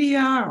social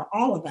media or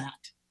all of that.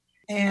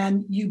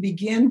 And you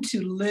begin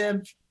to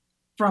live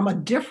from a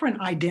different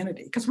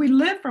identity, because we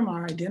live from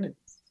our identities.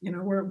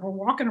 We're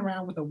walking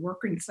around with a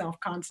working self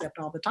concept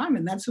all the time,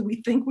 and that's who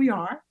we think we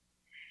are.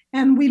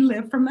 And we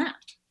live from that.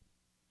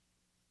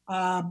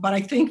 But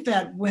I think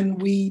that when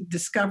we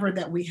discover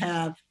that we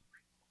have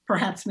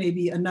perhaps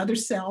maybe another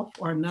self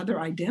or another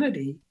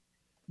identity,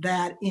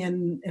 that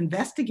in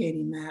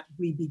investigating that,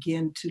 we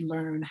begin to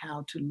learn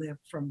how to live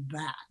from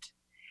that.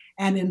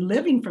 And in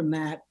living from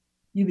that,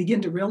 you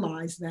begin to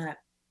realize that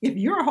if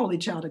you're a holy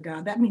child of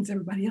God, that means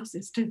everybody else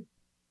is too.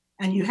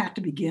 And you have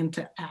to begin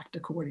to act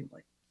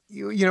accordingly.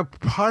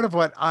 Part of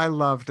what I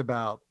loved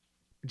about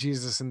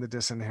Jesus and the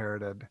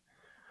Disinherited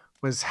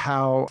was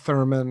how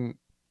Thurman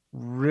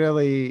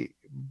really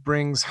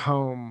brings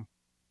home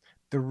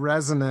the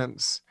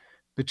resonance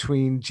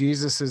between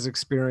Jesus's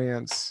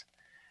experience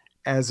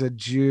as a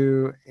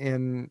Jew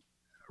in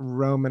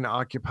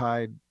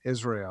Roman-occupied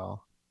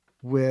Israel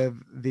with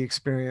the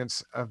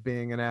experience of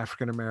being an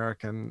African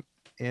American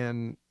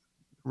in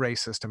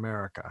racist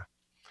America.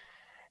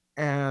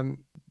 And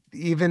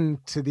even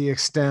to the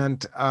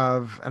extent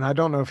of, and I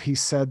don't know if he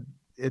said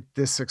it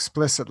this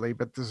explicitly,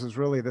 but this is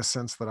really the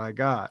sense that I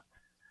got,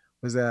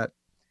 was that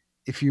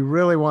if you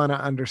really want to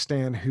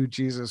understand who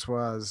Jesus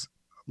was,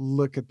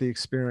 look at the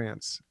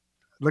experience,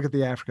 look at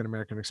the African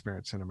American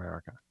experience in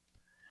America,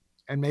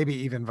 and maybe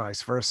even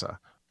vice versa.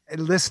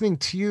 And listening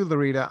to you,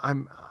 Loretta,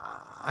 I'm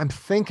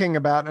thinking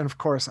about, and of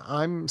course,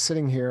 I'm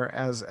sitting here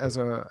as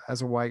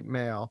a white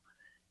male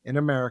in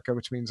America,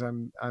 which means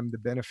I'm the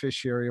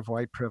beneficiary of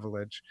white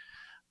privilege,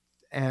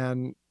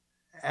 and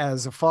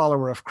as a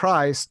follower of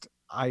Christ,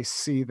 I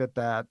see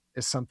that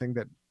is something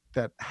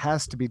that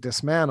has to be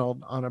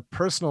dismantled on a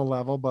personal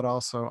level, but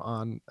also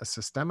on a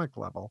systemic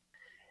level.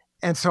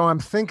 And so I'm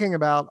thinking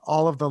about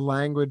all of the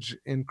language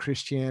in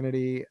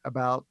Christianity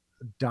about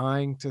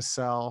dying to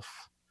self,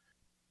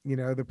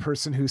 the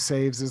person who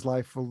saves his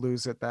life will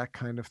lose it, that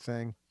kind of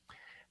thing.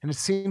 And it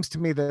seems to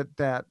me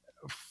that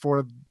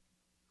for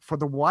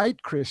the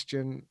white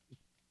Christian,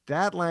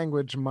 that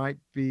language might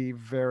be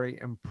very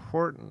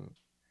important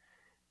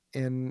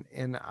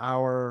in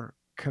our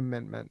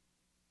commitment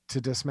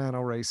to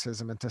dismantle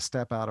racism and to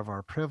step out of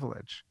our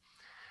privilege.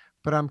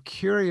 But I'm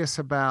curious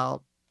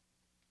about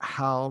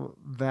how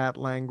that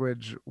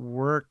language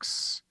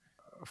works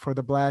for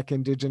the Black,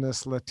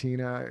 Indigenous,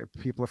 Latina,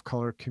 people of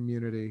color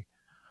communities,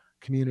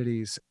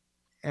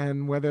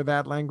 and whether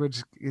that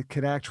language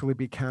could actually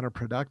be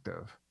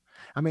counterproductive.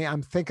 I mean,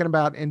 I'm thinking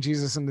about in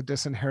Jesus and the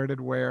Disinherited,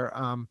 where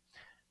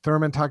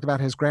Thurman talked about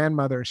his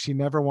grandmother. She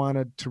never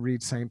wanted to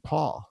read St.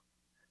 Paul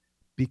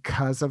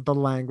because of the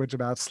language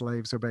about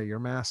slaves obey your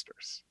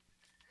masters.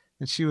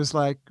 And she was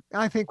like,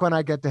 I think when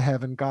I get to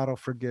heaven, God will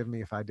forgive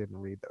me if I didn't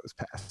read those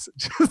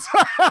passages.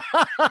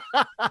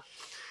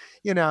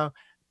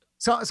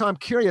 So I'm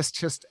curious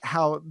just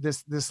how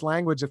this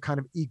language of kind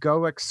of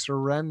egoic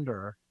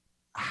surrender,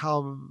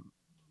 how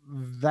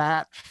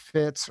that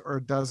fits or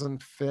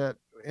doesn't fit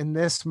in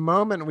this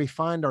moment we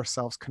find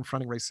ourselves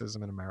confronting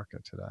racism in America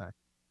today.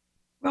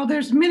 Well,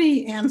 there's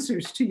many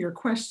answers to your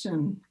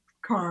question,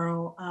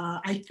 Carl.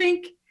 I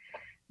think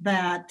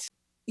that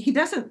he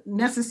doesn't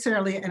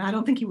necessarily, and I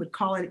don't think he would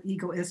call it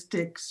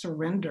egoistic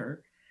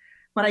surrender,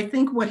 but I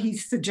think what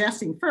he's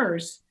suggesting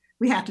first,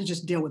 we have to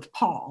just deal with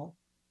Paul.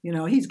 You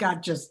know, he's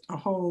got just a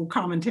whole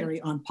commentary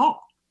on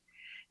Paul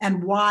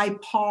and why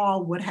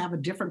Paul would have a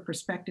different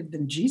perspective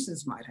than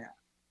Jesus might have.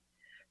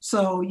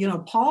 So, you know,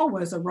 Paul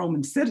was a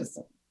Roman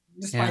citizen,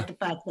 despite the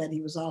fact that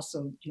he was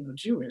also, you know,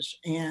 Jewish.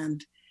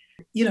 And,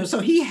 you know, so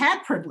he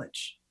had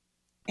privilege.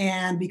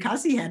 And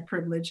because he had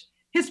privilege,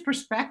 his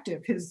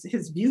perspective,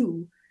 his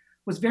view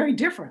was very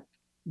different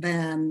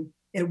than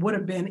it would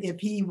have been if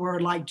he were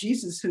like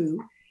Jesus, who,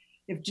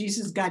 if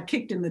Jesus got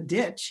kicked in the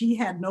ditch, he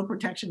had no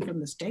protection from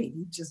the state.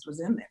 He just was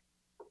in there.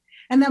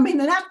 And I mean,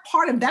 that's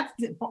part of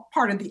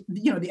the,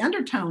 you know, the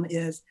undertone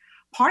is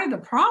part of the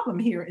problem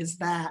here is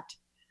that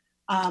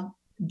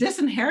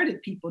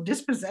disinherited people,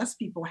 dispossessed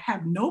people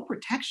have no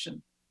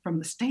protection from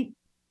the state.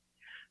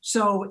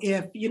 So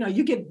if, you know,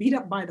 you get beat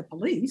up by the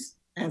police,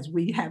 as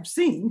we have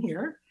seen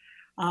here,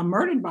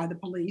 murdered by the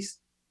police,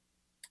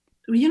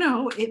 you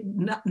know,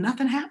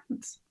 nothing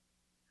happens.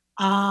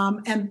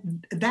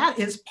 And that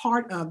is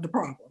part of the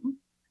problem.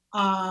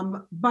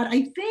 But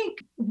I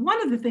think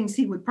one of the things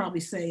he would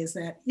probably say is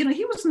that, you know,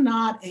 he was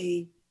not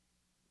a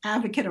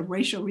advocate of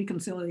racial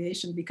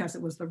reconciliation because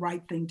it was the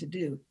right thing to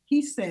do.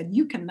 He said,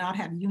 you cannot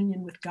have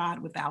union with God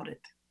without it.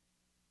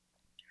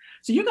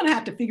 So you're going to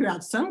have to figure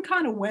out some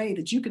kind of way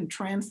that you can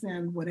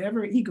transcend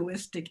whatever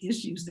egoistic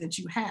issues that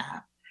you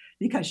have,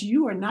 because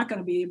you are not going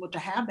to be able to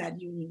have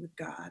that union with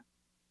God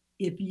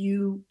if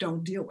you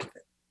don't deal with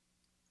it.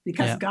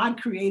 Because God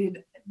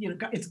created, you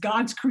know, it's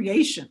God's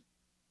creation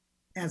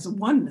as a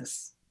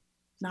oneness,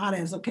 not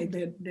as, okay,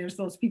 there's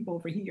those people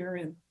over here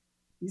and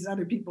these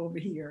other people over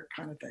here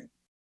kind of thing.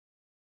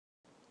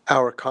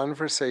 Our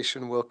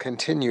conversation will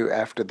continue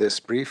after this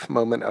brief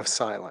moment of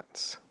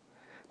silence.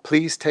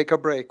 Please take a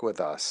break with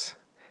us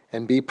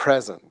and be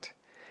present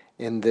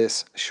in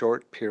this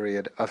short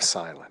period of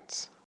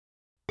silence.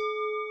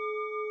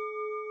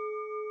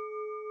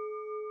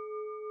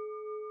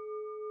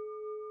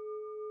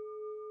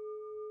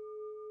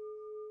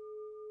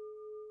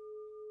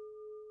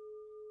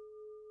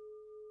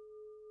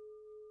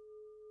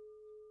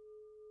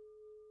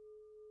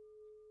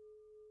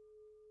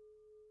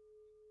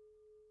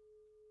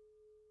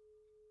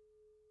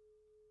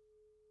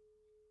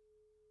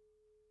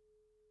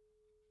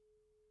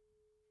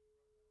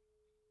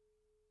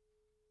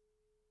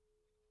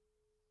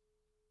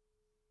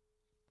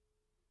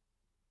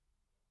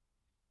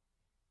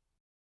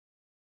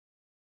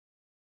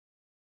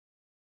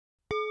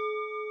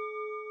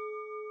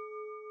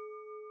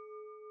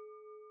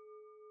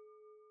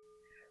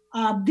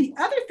 The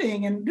other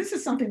thing, and this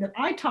is something that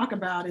I talk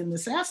about in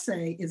this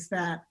essay, is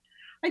that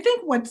I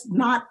think what's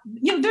not,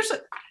 you know,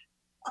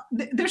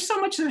 there's so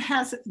much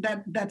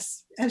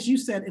that's, as you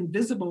said,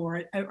 invisible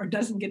or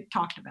doesn't get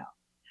talked about.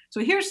 So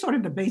here's sort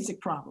of the basic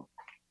problem.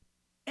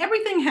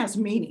 Everything has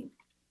meaning.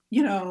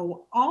 You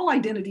know, all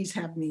identities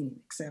have meaning,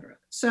 et cetera.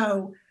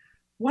 So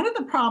one of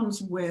the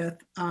problems with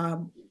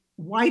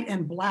white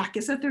and Black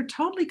is that they're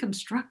totally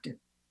constructed.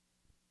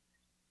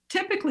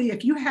 Typically,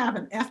 if you have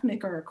an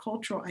ethnic or a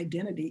cultural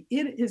identity,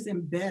 it is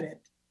embedded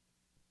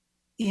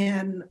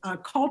in a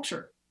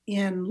culture,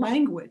 in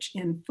language,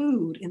 in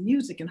food, in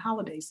music, in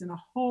holidays, in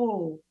a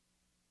whole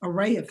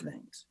array of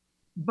things.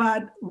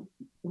 But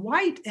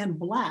white and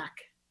Black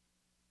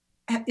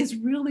is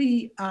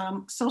really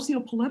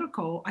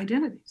socio-political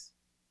identities.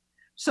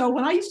 So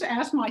when I used to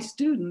ask my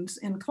students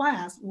in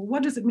class, well,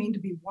 what does it mean to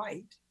be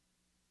white?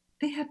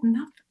 They had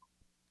nothing.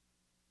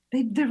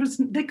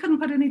 They couldn't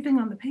put anything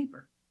on the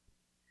paper.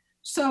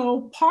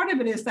 So part of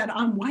it is that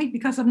I'm white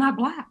because I'm not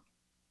Black.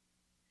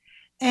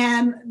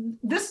 And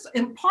this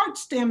in part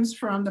stems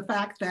from the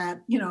fact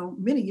that, you know,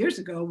 many years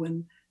ago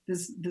when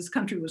this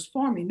country was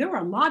forming, there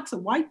were lots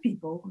of white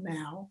people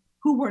now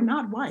who were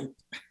not white,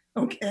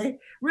 okay?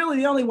 Really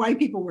the only white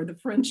people were the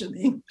French and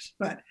the English,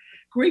 but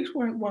Greeks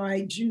weren't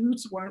white,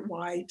 Jews weren't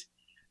white,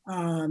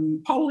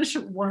 Polish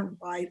weren't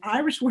white,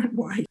 Irish weren't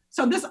white.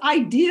 So this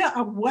idea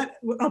of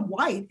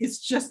white is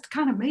just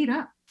kind of made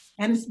up.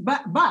 And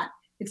but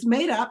it's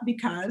made up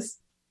because,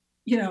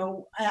 you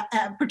know,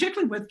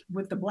 particularly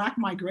with the Black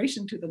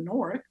migration to the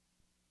North,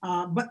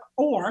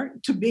 or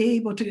to be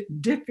able to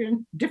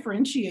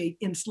differentiate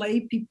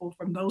enslaved people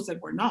from those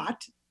that were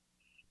not,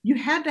 you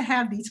had to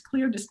have these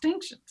clear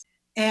distinctions.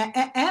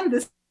 And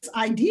this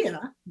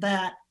idea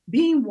that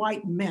being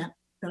white meant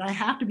that I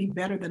have to be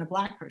better than a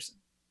Black person.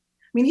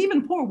 I mean,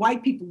 even poor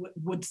white people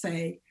would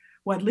say,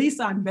 well, at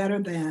least I'm better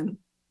than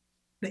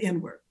the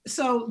N-word.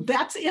 So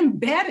that's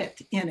embedded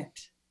in it.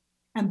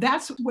 And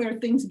that's where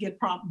things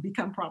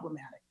become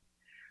problematic.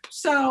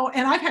 So,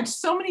 and I've had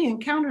so many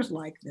encounters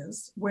like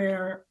this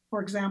where,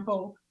 for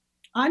example,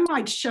 I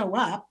might show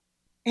up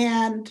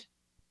and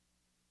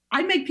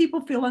I make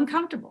people feel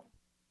uncomfortable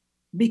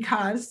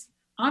because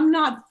I'm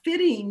not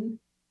fitting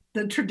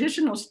the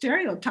traditional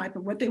stereotype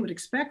of what they would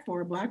expect for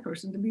a Black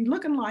person to be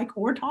looking like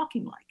or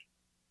talking like.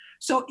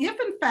 So if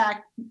in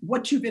fact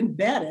what you've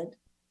embedded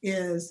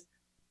is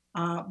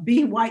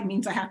being white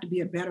means I have to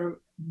be better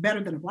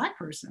than a Black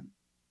person,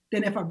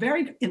 then if a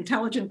very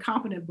intelligent,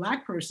 competent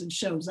Black person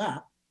shows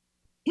up,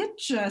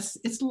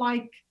 it's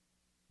like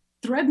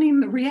threatening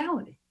the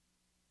reality,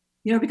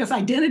 because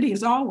identity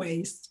is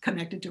always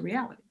connected to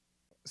reality.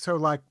 So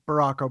like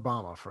Barack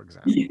Obama, for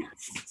example.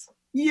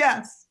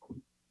 Yes.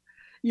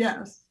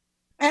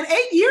 And 8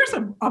 years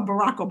of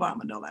Barack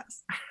Obama, no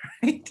less,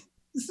 right?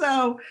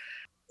 So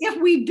if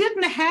we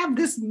didn't have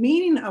this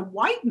meaning of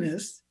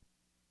whiteness,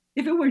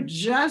 if it were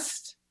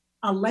just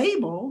a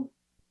label,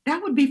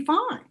 that would be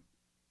fine.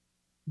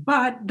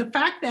 But the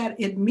fact that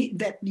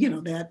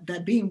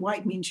that being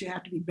white means you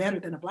have to be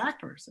better than a Black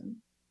person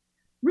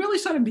really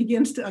sort of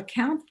begins to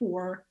account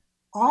for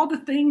all the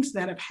things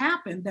that have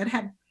happened that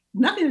had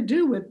nothing to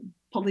do with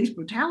police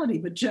brutality,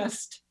 but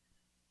just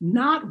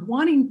not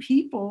wanting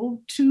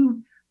people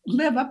to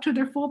live up to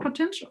their full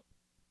potential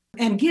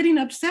and getting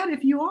upset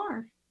if you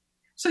are.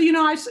 So,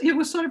 it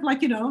was sort of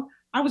like,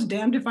 I was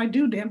damned if I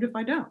do, damned if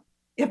I don't.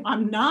 If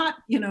I'm not,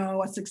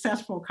 a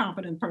successful,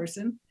 competent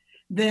person,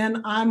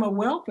 then I'm a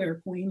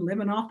welfare queen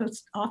living off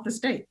the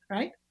state,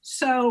 right?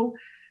 So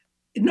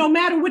no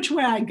matter which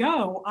way I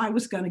go, I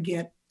was going to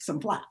get some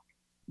flack.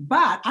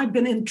 But I've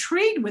been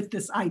intrigued with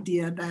this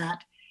idea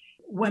that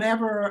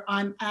whenever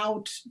I'm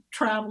out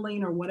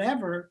traveling or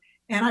whatever,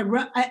 and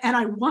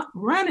I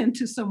run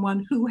into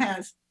someone who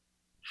has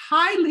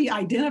highly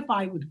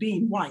identified with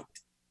being white.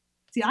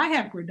 See, I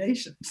have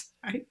gradations,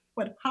 right?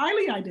 But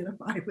highly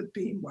identified with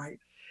being white,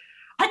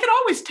 I can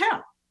always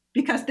tell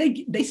because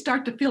they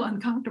start to feel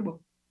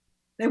uncomfortable.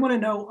 They want to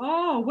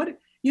know, what,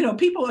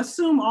 people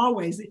assume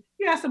always,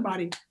 you ask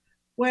somebody,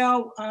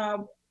 well,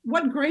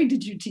 what grade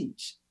did you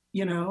teach,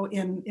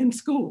 in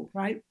school,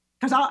 right?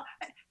 Because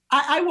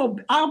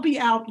I'll be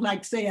out,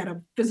 like, say, at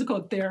a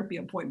physical therapy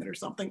appointment or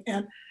something,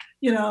 and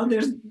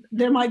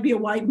there might be a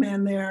white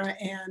man there,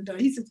 and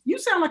he says, "You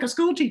sound like a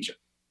school teacher,"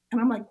 and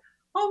I'm like,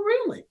 "Oh,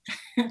 really?"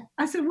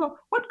 I said, "Well,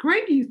 what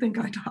grade do you think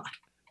I taught?"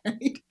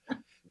 Right?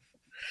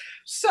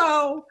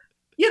 So,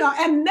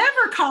 and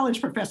never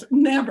college professor,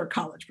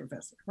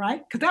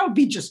 right? Because that would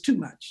be just too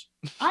much.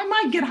 I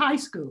might get high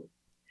school,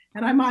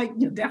 and I might,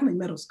 definitely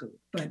middle school,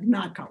 but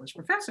not college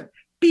professor,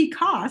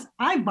 because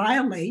I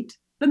violate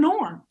the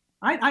norm.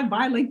 I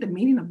violate the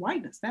meaning of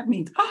whiteness. That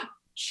means,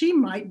 she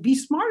might be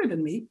smarter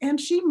than me and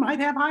she might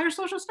have higher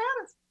social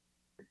status.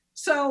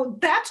 So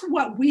that's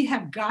what we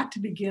have got to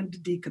begin to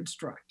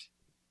deconstruct.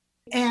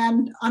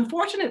 And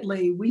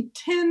unfortunately, we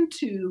tend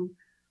to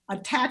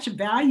attach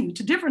value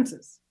to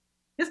differences.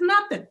 It's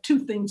not that two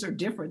things are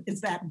different,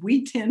 it's that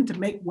we tend to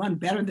make one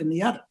better than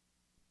the other.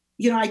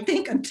 I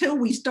think until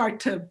we start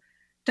to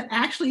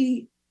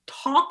actually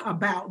talk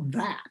about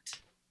that,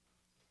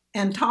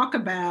 and talk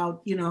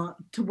about,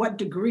 to what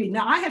degree.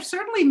 Now, I have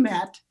certainly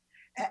met,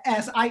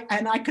 and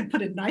I could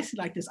put it nicely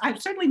like this, I've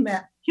certainly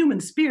met human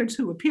spirits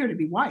who appear to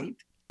be white,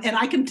 and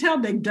I can tell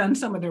they've done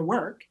some of their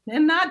work,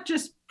 and not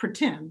just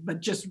pretend,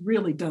 but just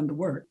really done the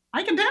work.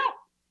 I can tell.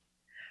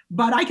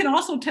 But I can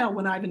also tell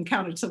when I've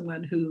encountered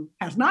someone who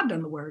has not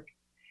done the work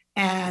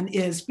and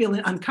is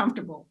feeling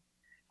uncomfortable.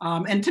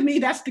 And to me,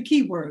 that's the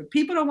key word.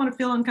 People don't want to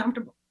feel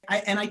uncomfortable.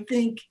 I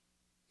think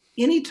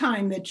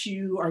anytime that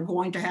you are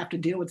going to have to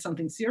deal with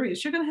something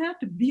serious, you're going to have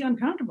to be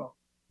uncomfortable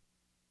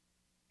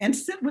and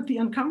sit with the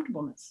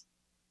uncomfortableness.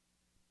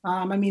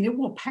 It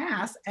will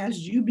pass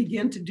as you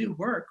begin to do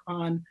work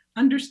on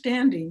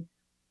understanding,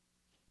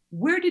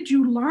 where did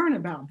you learn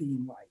about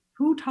being white?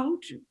 Who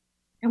told you?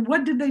 And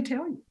what did they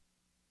tell you?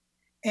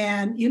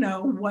 And,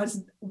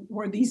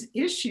 were these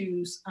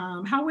issues,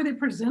 how were they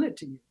presented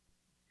to you?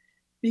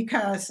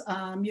 Because,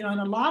 and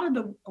a lot of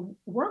the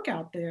work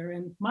out there,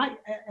 and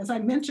as I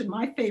mentioned,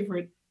 my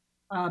favorite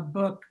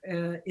book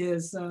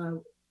is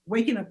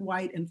Waking Up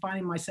White and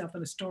Finding Myself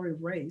in a Story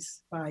of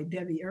Race by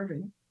Debbie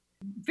Irving.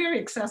 Very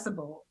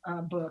accessible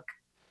book.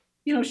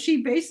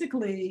 She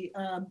basically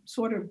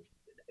sort of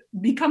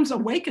becomes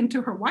awakened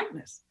to her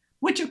whiteness,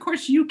 which of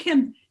course you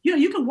can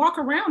walk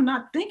around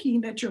not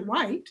thinking that you're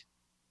white,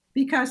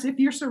 because if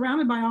you're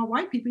surrounded by all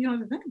white people, you don't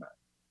have to think about it.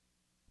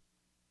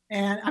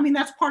 And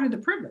that's part of the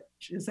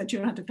privilege, is that you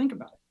don't have to think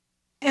about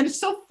it. And it's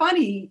so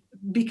funny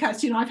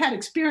because, I've had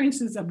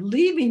experiences of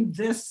leaving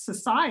this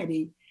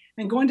society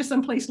and going to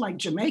some place like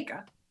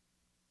Jamaica,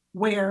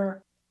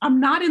 where I'm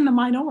not in the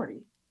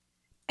minority.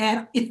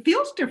 And it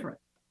feels different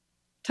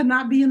to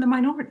not be in the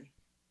minority.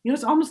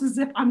 It's almost as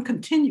if I'm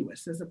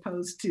continuous as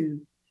opposed to,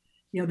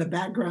 the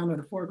background or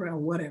the foreground,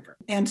 or whatever.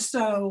 And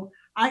so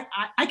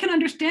I can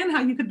understand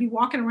how you could be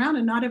walking around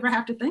and not ever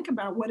have to think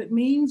about what it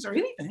means or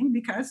anything,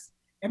 because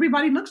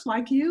everybody looks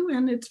like you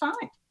and it's fine.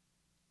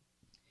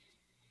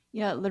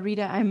 Yeah,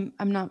 Larita,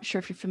 I'm not sure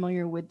if you're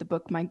familiar with the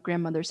book My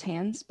Grandmother's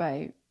Hands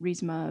by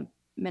Resmaa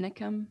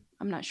Menakem.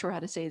 I'm not sure how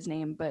to say his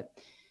name, but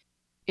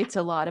it's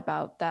a lot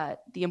about that,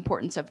 the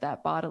importance of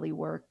that bodily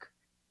work.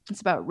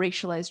 It's about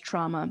racialized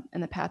trauma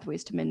and the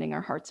pathways to mending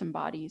our hearts and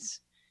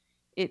bodies.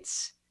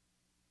 It's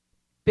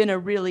a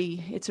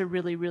really,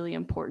 really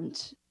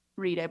important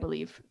read, I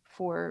believe,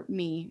 for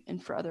me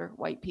and for other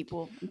white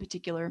people in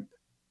particular.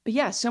 But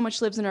yeah, so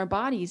much lives in our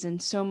bodies,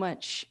 and so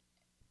much,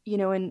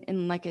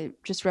 and like I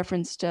just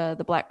referenced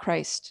the Black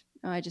Christ.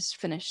 I just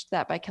finished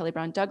that by Kelly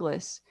Brown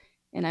Douglas,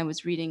 and I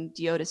was reading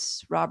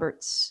Diotis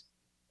Roberts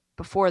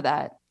before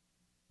that.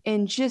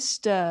 And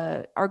just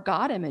our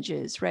God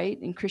images, right?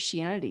 In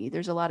Christianity,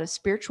 there's a lot of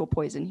spiritual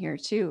poison here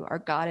too. Our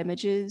God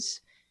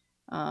images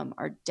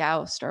are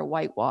doused, are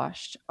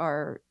whitewashed,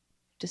 are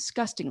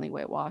disgustingly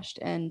whitewashed.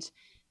 And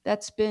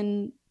that's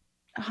been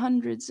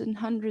hundreds and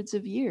hundreds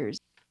of years.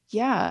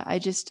 Yeah,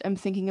 I'm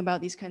thinking about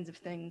these kinds of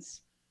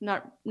things.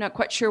 Not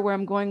quite sure where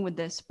I'm going with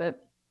this,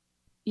 but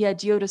yeah,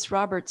 Diotis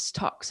Roberts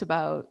talks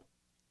about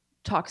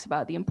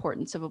the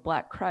importance of a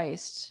Black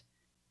Christ.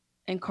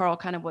 And Carl,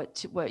 kind of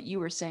what you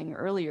were saying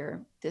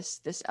earlier,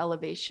 this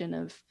elevation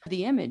of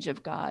the image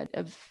of God,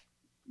 of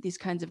these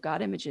kinds of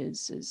God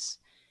images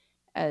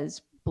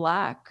as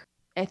Black,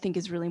 I think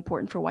is really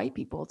important for white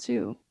people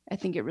too. I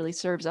think it really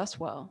serves us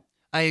well.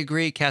 I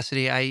agree,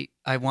 Cassidy.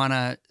 I want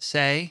to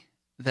say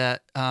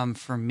that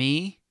for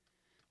me,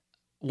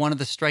 one of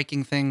the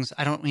striking things,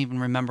 I don't even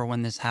remember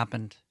when this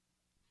happened,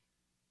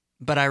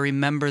 but I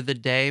remember the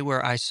day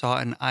where I saw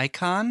an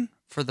icon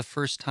for the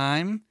first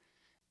time.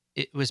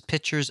 It was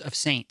pictures of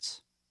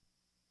saints.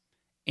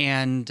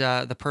 And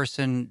the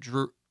person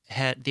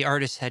the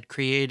artist had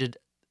created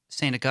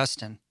St.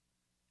 Augustine,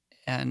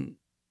 and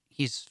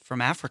he's from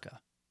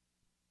Africa.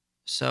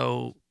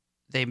 So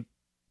the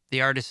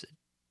artist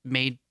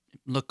made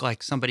look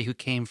like somebody who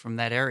came from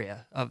that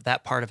area of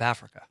that part of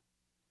Africa.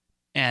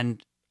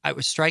 And it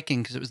was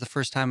striking because it was the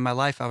first time in my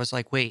life I was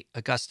like, wait,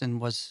 Augustine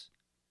was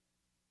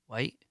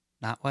white,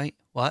 not white,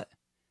 what?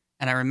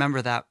 And I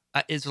remember that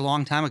it's a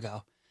long time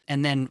ago.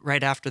 And then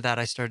right after that,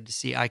 I started to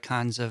see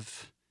icons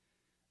of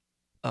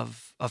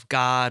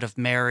God, of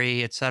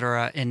Mary,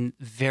 etc., in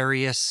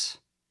various,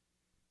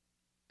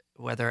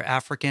 whether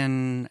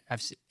African,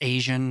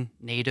 Asian,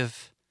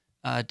 Native,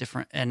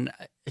 different. And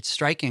it's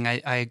striking.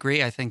 I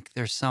agree. I think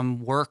there's some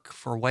work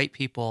for white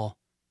people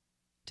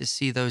to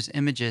see those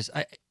images.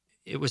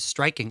 It was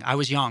striking. I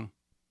was young.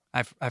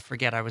 I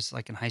forget. I was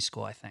like in high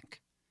school, I think,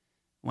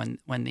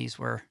 when these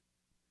were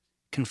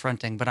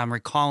confronting. But I'm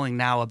recalling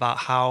now about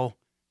how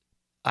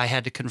I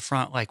had to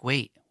confront, like,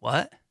 wait,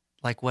 what?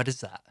 Like, what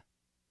is that?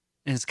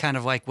 And it's kind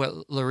of like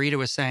what Loretta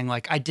was saying,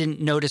 like, I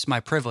didn't notice my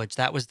privilege.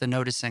 That was the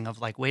noticing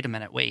of like, wait a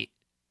minute, wait,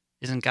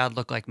 isn't God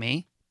look like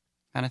me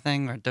kind of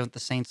thing? Or don't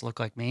the saints look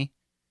like me?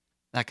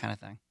 That kind of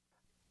thing.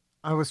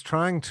 I was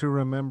trying to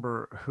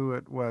remember who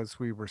it was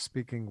we were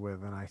speaking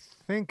with, and I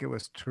think it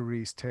was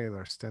Therese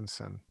Taylor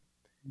Stinson.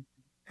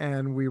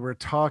 And we were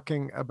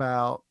talking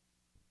about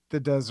the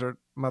desert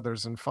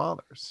mothers and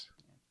fathers,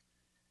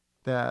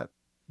 that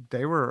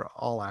they were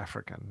all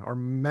African, or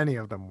many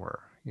of them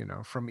were,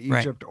 from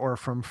Egypt, right, or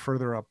from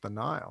further up the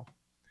Nile.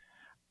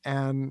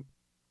 And,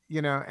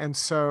 and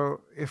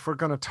so if we're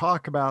going to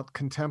talk about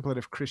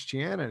contemplative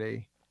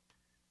Christianity,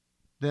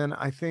 then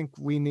I think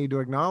we need to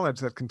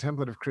acknowledge that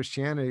contemplative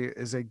Christianity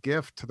is a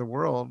gift to the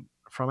world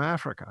from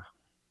Africa,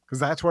 because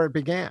that's where it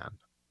began.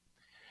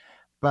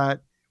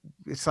 But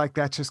it's like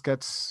that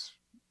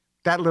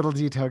little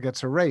detail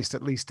gets erased,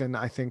 at least in,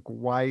 I think,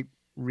 white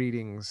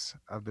readings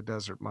of the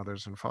Desert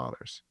Mothers and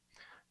Fathers.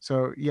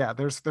 So yeah,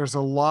 there's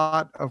a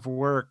lot of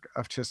work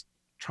of just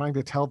trying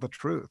to tell the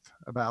truth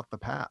about the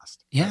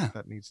past. Yeah,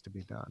 that needs to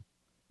be done.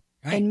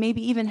 Right. And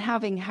maybe even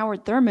having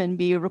Howard Thurman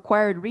be a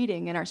required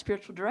reading in our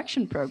spiritual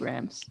direction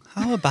programs.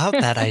 How about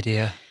that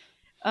idea?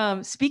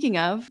 Speaking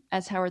of,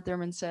 as Howard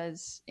Thurman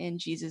says in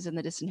Jesus and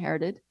the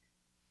Disinherited,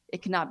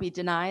 it cannot be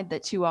denied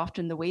that too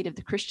often the weight of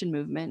the Christian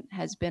movement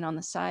has been on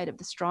the side of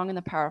the strong and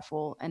the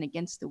powerful and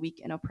against the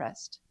weak and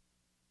oppressed.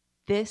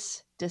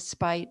 This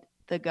despite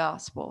the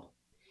gospel.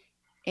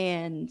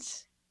 And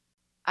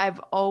I've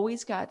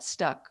always got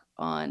stuck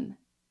on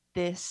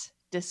this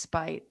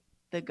despite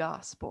the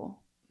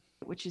gospel,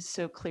 which is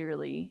so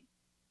clearly,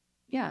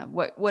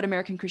 what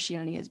American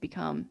Christianity has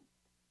become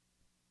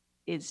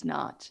is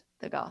not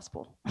the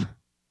gospel.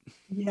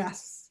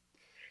 Yes.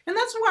 And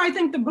that's why I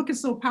think the book is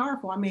so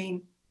powerful. I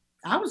mean,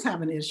 I was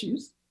having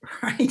issues,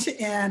 right?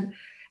 And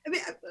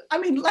I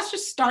mean, let's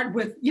just start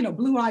with,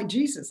 blue-eyed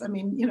Jesus. I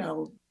mean,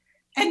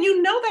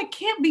 and that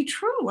can't be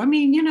true. I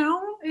mean,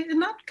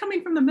 not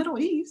coming from the Middle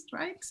East,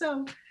 right?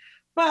 So,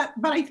 but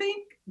I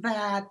think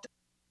that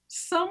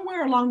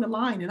somewhere along the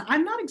line, and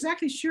I'm not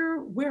exactly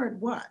sure where it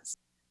was,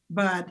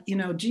 but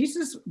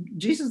Jesus,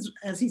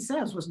 as he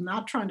says, was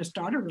not trying to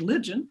start a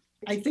religion.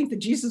 I think that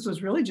Jesus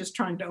was really just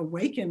trying to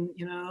awaken,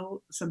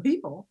 some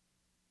people.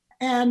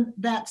 And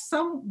that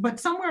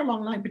somewhere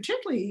along the line,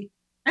 particularly,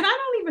 and I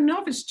don't even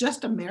know if it's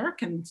just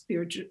American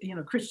spiritual,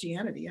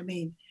 Christianity. I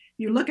mean,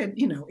 you look at,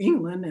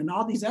 England and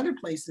all these other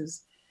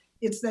places,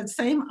 it's that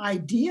same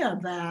idea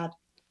that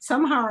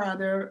somehow or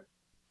other,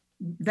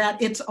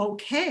 that it's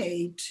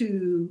okay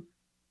to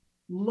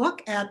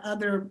look at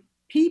other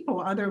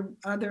people, other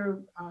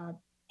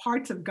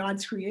parts of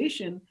God's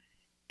creation,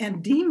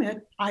 and deem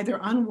it either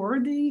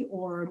unworthy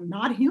or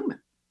not human.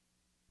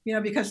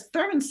 Because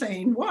Thurman's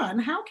saying, one,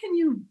 how can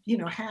you,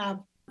 have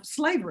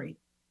slavery.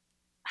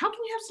 How can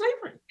you have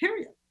slavery,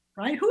 period,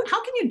 right?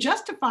 How can you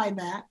justify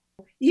that,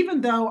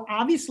 even though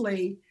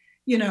obviously,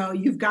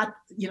 you've got,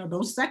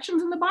 those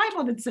sections in the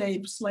Bible that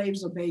say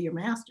slaves obey your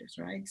masters,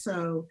 right?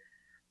 So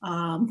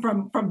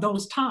from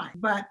those times.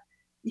 But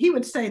he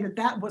would say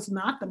that was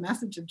not the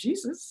message of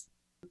Jesus.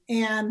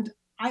 And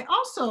I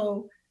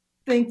also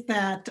think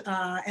that,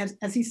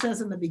 as he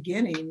says in the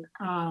beginning,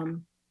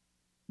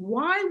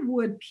 why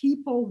would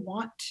people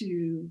want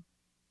to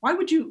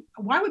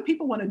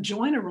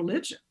join a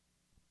religion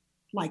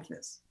like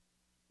this?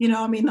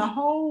 The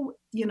whole,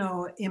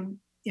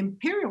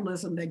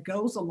 imperialism that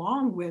goes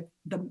along with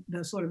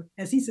the sort of,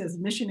 as he says,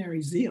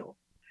 missionary zeal.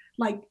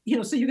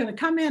 So you're going to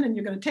come in and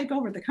you're going to take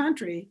over the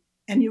country,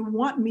 and you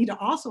want me to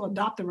also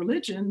adopt a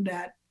religion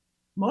that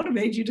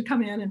motivates you to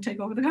come in and take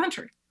over the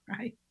country,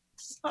 right?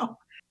 So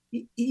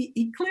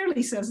he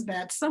clearly says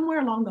that somewhere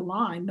along the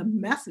line,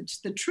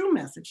 the true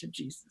message of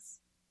Jesus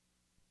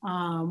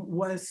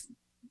was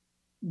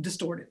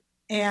distorted.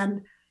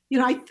 And,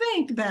 I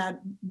think that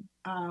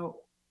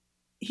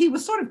he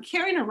was sort of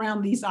carrying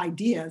around these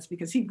ideas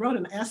because he wrote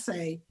an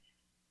essay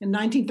in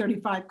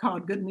 1935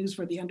 called Good News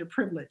for the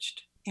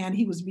Underprivileged. And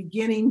he was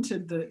beginning to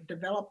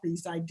develop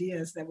these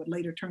ideas that would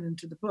later turn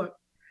into the book.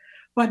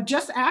 But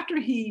just after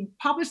he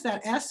published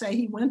that essay,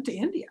 he went to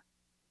India,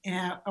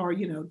 to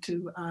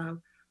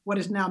what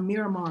is now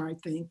Myanmar, I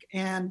think.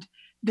 And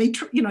he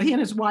and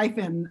his wife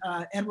and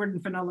Edward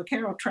and Finola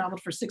Carroll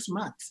traveled for 6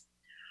 months.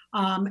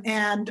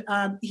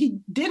 He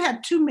did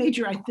have two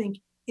major, I think,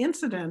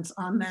 incidents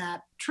on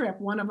that trip.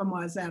 One of them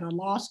was at a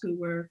law school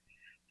where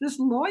this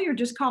lawyer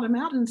just called him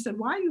out and said,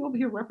 "Why are you over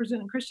here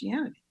representing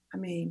Christianity? I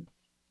mean,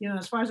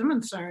 as far as I'm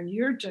concerned,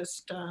 you're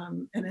just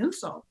an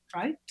insult,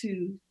 right,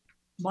 to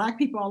Black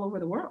people all over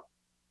the world."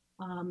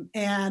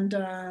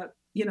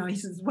 He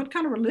says, "What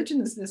kind of religion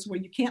is this where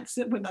you can't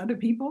sit with other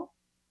people,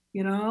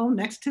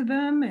 next to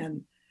them?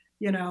 And,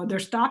 they're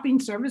stopping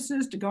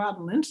services to go out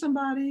and lynch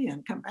somebody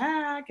and come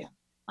back."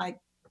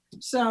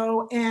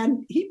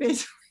 And he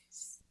basically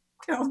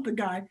tells the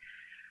guy,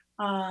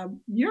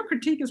 "Your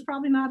critique is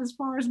probably not as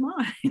far as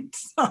mine."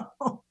 But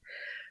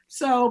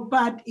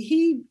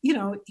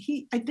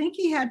I think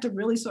he had to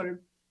really sort of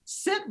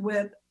sit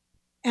with,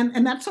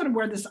 and that's sort of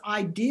where this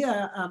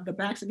idea of the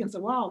backs against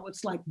the wall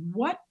was like,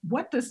 what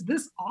does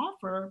this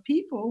offer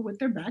people with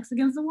their backs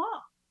against the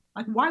wall?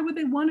 Like, why would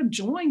they want to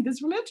join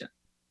this religion?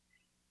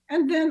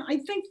 And then I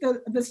think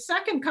the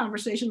second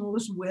conversation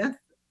was with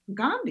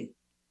Gandhi.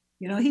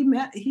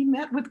 He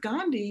met with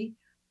Gandhi,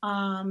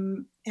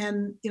 and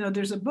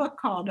there's a book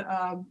called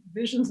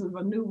Visions of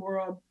a New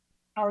World,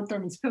 Howard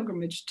Thurman's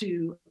Pilgrimage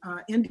to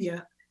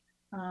India,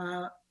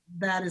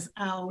 that is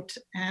out,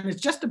 and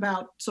it's just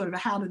about sort of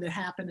how did it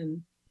happen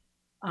and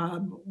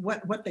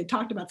what they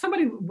talked about.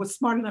 Somebody was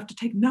smart enough to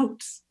take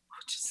notes,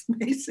 which is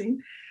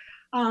amazing.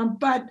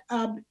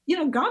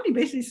 Gandhi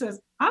basically says,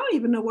 "I don't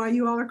even know why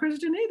you all are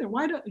Christian either.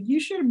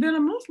 You should have been a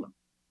Muslim,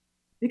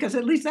 because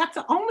at least that's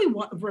the only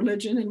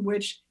religion in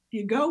which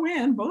you go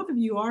in, both of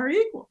you are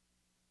equal,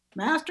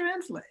 master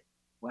and slave,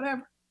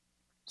 whatever."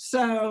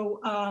 So,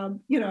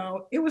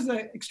 it was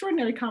an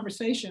extraordinary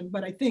conversation,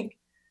 but I think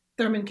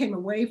Thurman came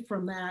away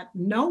from that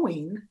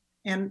knowing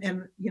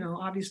and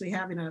obviously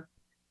having a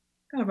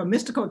kind of a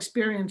mystical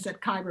experience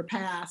at Khyber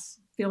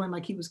Pass, feeling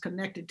like he was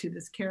connected to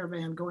this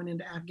caravan going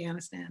into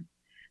Afghanistan,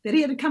 that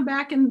he had to come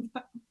back and,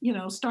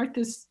 start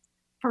this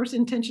first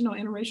intentional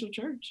interracial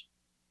church,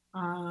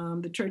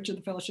 the Church of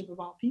the Fellowship of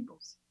All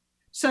Peoples.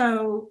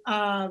 So,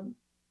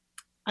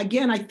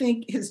 again, I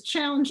think his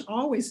challenge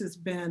always has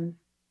been,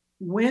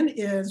 when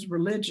is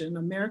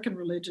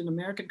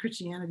American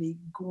Christianity,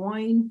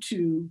 going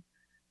to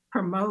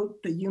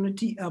promote the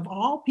unity of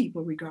all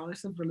people,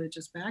 regardless of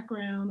religious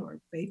background or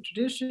faith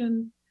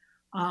tradition?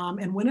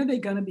 And when are they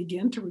going to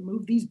begin to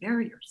remove these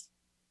barriers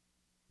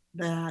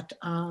that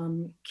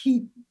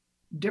keep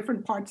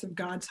different parts of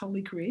God's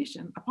holy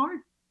creation apart?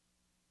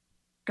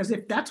 Because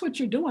if that's what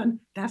you're doing,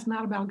 that's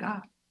not about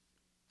God.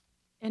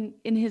 And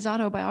in his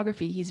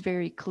autobiography, he's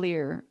very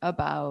clear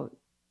about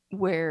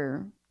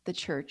where the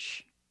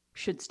church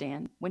should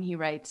stand when he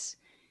writes,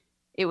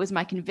 "It was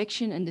my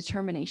conviction and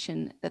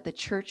determination that the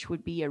church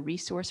would be a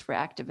resource for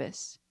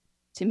activists.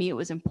 To me, it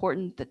was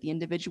important that the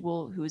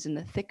individual who is in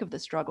the thick of the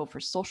struggle for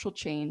social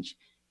change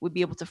would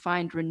be able to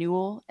find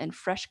renewal and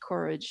fresh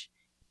courage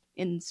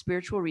in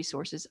spiritual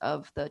resources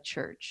of the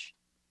church.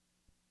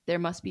 There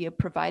must be a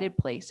provided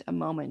place, a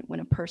moment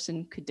when a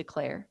person could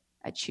declare,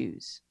 'I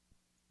choose.'"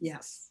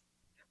 Yes.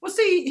 Well,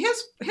 see,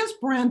 his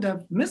brand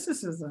of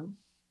mysticism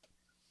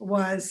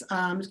was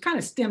kind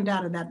of stemmed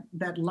out of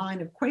that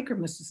line of Quaker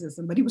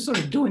mysticism, but he was sort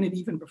of doing it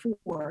even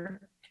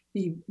before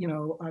he,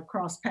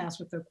 crossed paths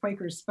with the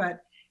Quakers.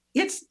 But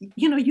it's,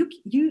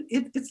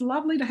 it's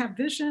lovely to have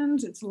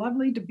visions. It's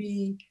lovely to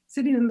be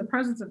sitting in the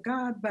presence of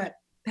God, but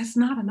that's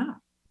not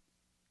enough.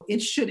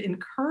 It should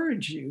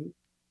encourage you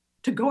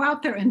to go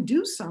out there and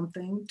do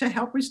something to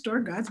help restore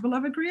God's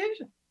beloved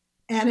creation.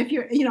 And if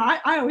you're,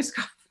 I always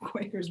call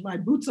Quakers my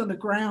boots on the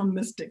ground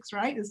mystics,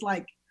 right? It's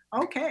like,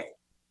 okay,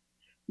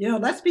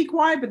 Let's be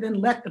quiet, but then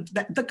let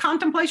the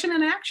contemplation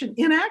in action.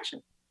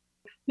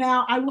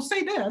 Now, I will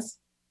say this,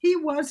 he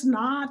was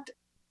not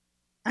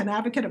an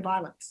advocate of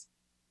violence.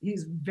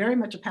 He's very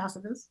much a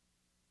pacifist.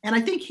 And I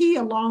think he,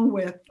 along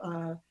with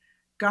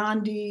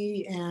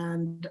Gandhi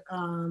and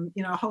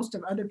a host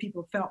of other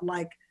people, felt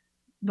like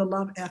the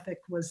love ethic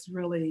was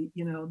really,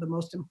 the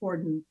most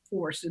important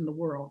force in the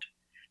world,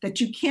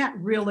 that you can't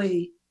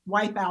really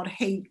wipe out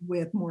hate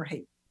with more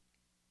hate.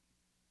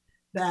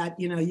 That,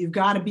 you've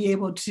got to be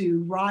able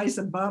to rise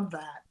above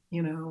that,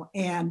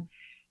 and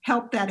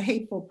help that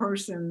hateful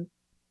person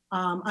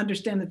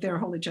understand that they're a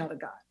holy child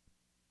of God,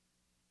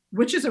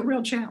 which is a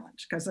real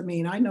challenge. Because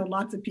I know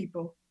lots of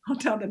people, I'll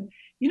tell them,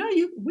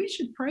 we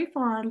should pray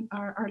for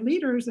our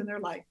leaders. And they're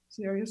like,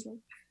 seriously?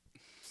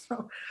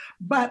 So,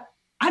 but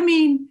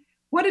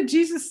what did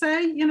Jesus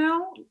say?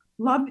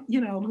 Love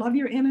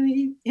your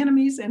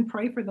enemies and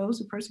pray for those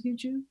who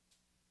persecute you,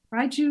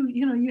 right?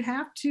 You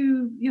have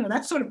to,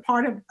 that's sort of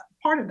part of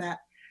that.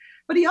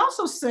 But he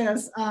also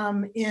says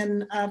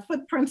in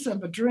Footprints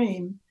of a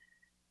Dream,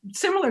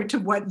 similar to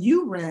what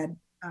you read,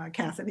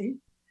 Cassidy,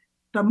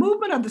 the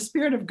movement of the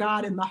Spirit of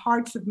God in the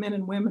hearts of men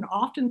and women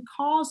often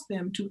calls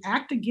them to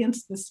act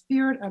against the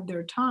spirit of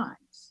their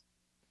times,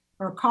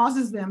 or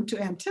causes them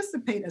to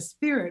anticipate a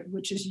spirit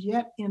which is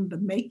yet in the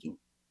making.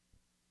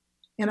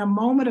 In a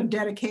moment of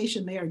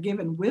dedication, they are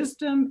given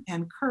wisdom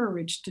and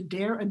courage to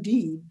dare a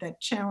deed that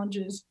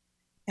challenges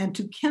and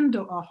to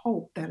kindle a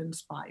hope that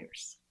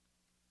inspires.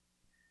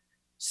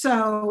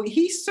 So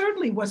he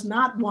certainly was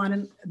not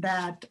one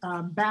that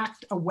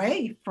backed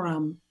away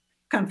from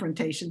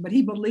confrontation, but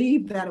he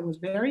believed that it was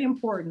very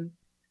important.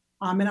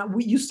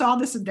 You saw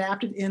this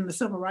adapted in the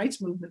civil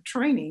rights movement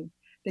training,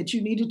 that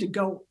you needed to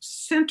go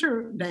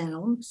center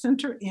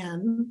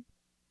in,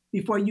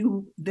 before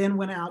you then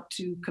went out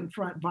to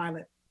confront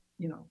violence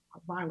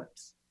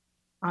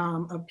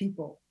of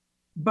people.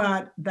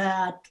 But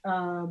that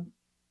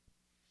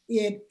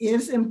it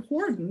is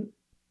important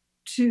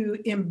to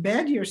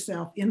embed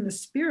yourself in the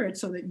spirit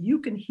so that you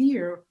can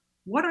hear,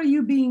 what are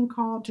you being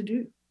called to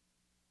do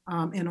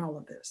in all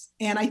of this?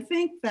 And I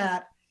think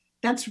that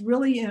that's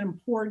really an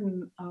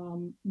important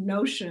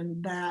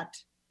notion that,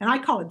 and I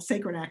call it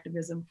sacred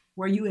activism,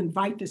 where you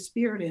invite the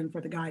spirit in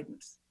for the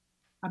guidance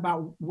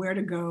about where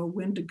to go,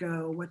 when to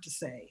go, what to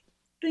say.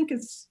 I think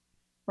it's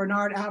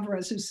Bernard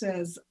Alvarez who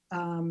says,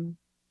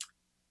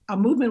 a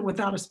movement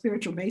without a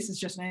spiritual base is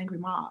just an angry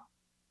mob.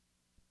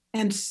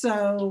 And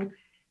so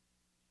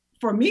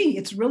for me,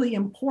 it's really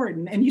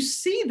important. And you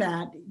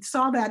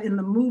saw that in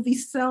the movie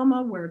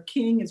Selma, where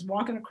King is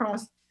walking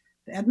across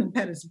the Edmund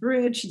Pettus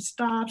Bridge. He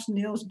stops,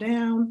 kneels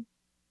down,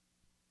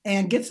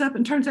 and gets up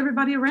and turns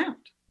everybody around,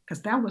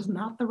 because that was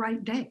not the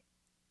right day.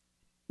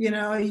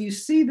 You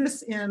see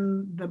this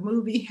in the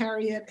movie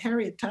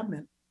Harriet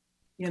Tubman,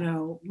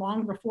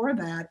 long before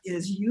that,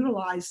 is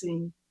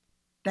utilizing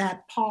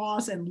that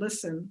pause and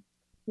listen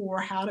for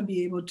how to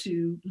be able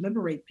to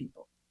liberate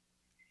people.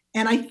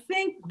 And I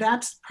think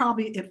that's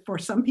probably, for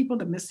some people,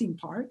 the missing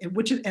part,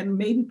 and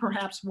maybe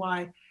perhaps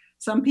why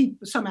some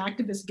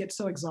activists get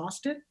so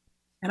exhausted.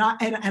 And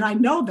I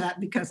know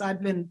that because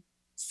I've been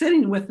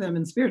sitting with them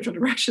in spiritual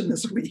direction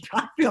this week.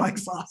 I feel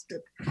exhausted.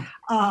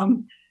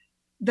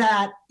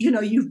 That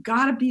you've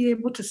got to be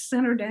able to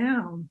center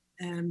down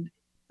and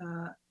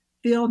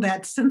feel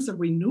that sense of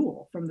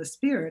renewal from the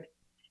spirit.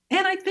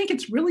 And I think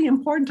it's really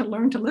important to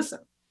learn to listen.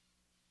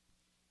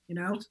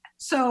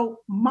 So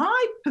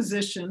my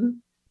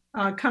position,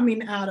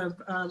 coming out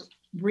of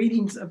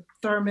readings of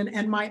Thurman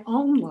and my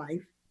own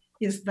life,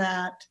 is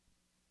that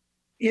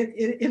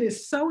it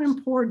is so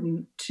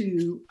important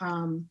to,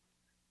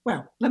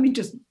 let me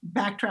just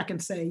backtrack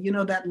and say,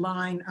 that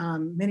line,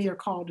 many are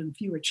called and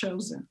few are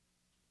chosen.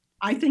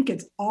 I think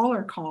it's all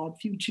are called,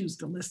 few choose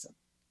to listen.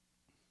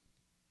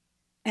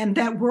 And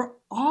that we're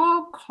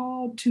all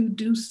called to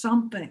do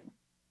something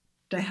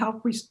to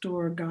help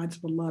restore God's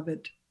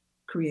beloved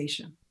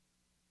creation.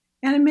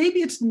 And maybe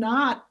it's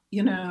not,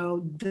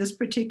 this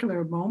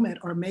particular moment,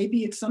 or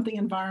maybe it's something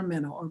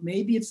environmental, or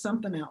maybe it's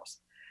something else.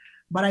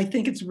 But I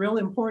think it's real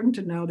important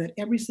to know that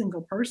every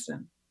single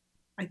person,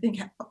 I think,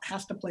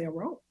 has to play a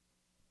role.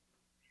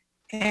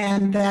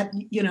 And that,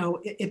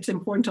 it's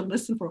important to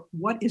listen for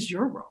what is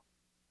your role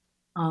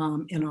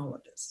in all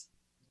of this.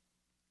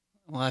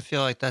 Well, I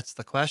feel like that's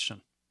the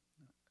question.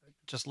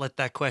 Just let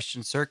that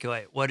question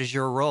circulate. What is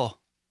your role?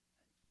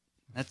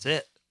 That's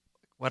it.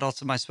 What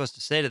else am I supposed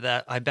to say to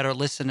that? I better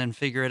listen and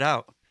figure it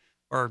out,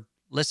 or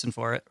listen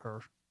for it,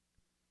 or.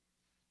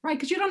 Right,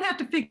 because you don't have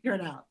to figure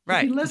it out.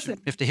 Right. If you listen.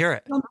 You have to hear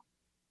it.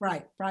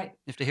 Right. You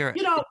have to hear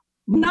it.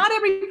 Not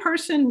every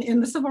person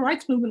in the civil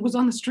rights movement was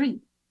on the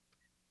street.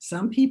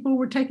 Some people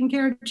were taking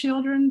care of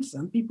children.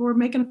 Some people were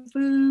making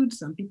food.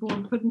 Some people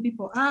were putting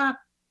people up.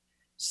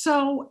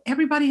 So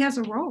everybody has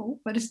a role,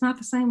 but it's not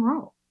the same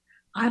role.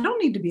 I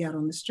don't need to be out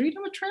on the street.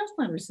 I'm a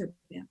transplant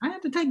recipient. I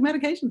have to take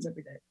medications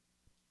every day.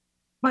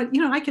 But,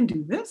 I can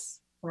do this,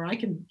 or I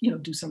can,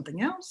 do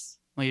something else.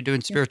 Well, you're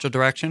doing spiritual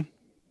direction.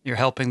 You're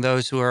helping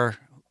those who are.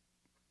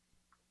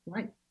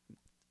 Right.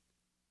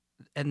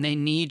 And they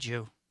need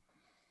you.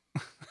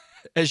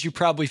 as you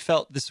probably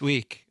felt this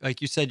week.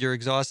 Like you said, you're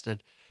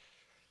exhausted.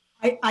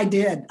 I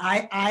did.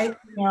 I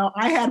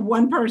had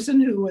one person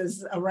who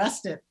was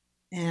arrested,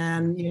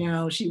 and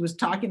she was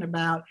talking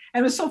about.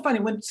 And it was so funny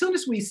as soon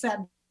as we sat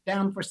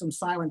down for some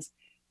silence,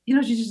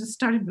 she just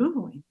started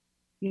boohooing,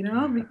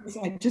 because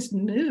I just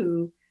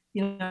knew,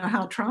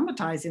 how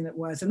traumatizing it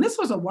was. And this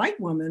was a white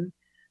woman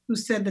who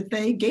said that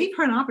they gave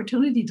her an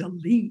opportunity to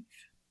leave,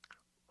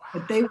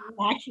 but they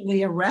were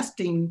actually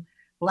arresting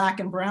Black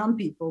and brown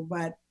people.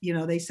 But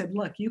they said,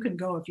 "Look, you can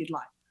go if you'd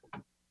like."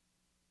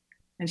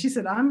 And she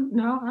said, I'm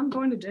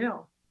going to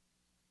jail.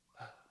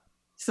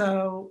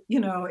 So,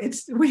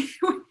 it's we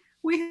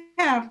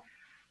have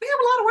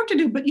a lot of work to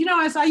do. But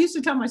as I used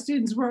to tell my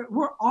students,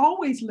 we're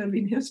always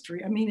living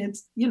history. I mean,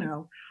 it's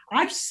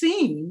I've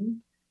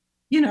seen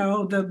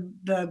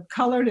the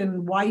colored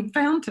and white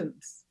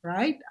fountains,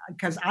 right?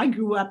 Because I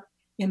grew up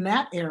in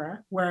that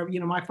era where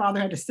my father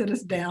had to sit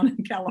us down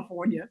in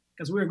California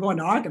because we were going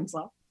to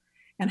Arkansas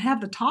and have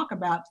the talk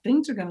about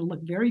things are going to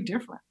look very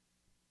different,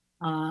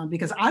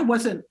 because I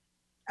wasn't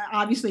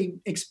obviously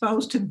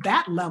exposed to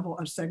that level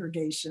of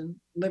segregation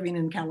living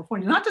in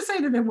California. Not to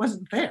say that it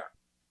wasn't there,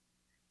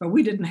 but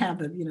we didn't have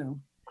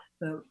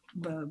the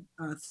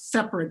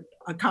separate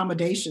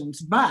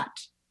accommodations. But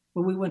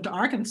when we went to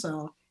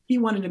Arkansas, he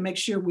wanted to make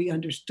sure we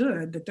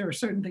understood that there are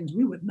certain things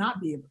we would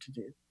not be able to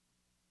do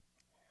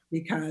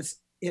because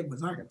it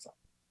was Arkansas.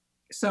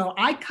 So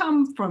I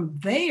come from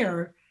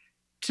there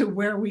to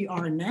where we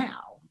are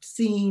now,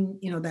 seeing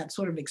that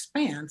sort of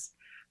expanse,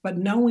 but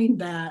knowing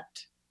that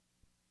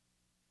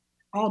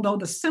although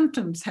the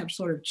symptoms have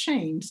sort of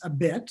changed a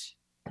bit,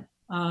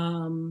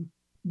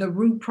 the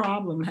root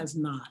problem has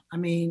not. I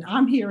mean,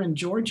 I'm here in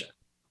Georgia,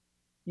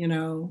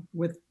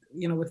 with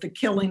the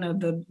killing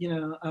of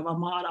of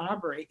Ahmaud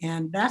Arbery,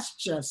 and that's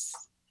just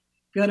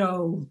good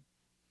old,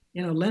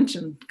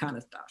 lynching kind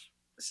of stuff.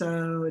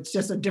 So it's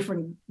just a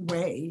different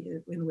way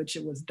in which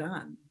it was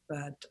done.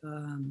 But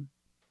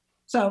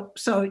so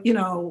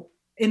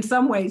in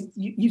some ways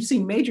you've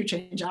seen major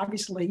change.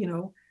 Obviously,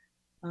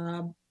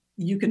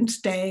 you can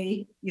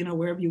stay,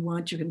 wherever you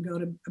want. You can go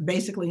to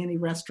basically any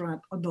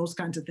restaurant, those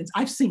kinds of things.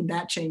 I've seen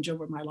that change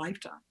over my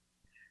lifetime.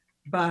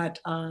 But,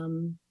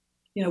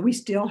 we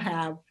still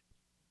have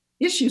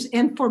issues.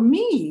 And for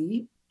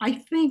me, I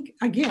think,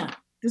 again,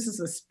 this is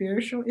a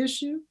spiritual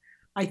issue.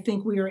 I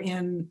think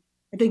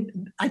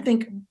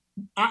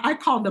I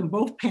call them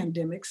both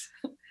pandemics,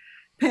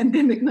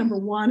 pandemic number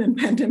 1 and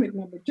pandemic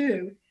number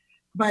 2,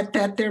 but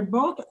that they're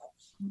both,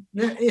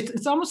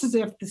 it's almost as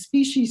if the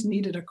species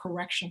needed a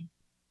correction,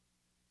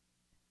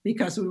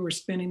 because we were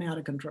spinning out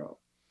of control.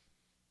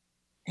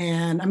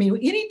 And I mean,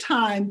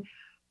 anytime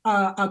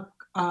a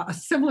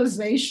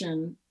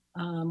civilization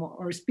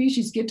or a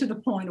species get to the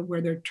point of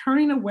where they're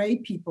turning away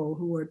people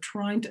who are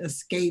trying to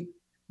escape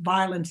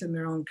violence in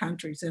their own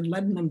countries and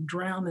letting them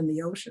drown in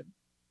the ocean,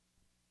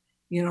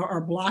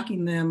 or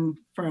blocking them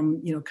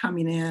from,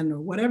 coming in, or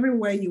whatever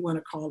way you want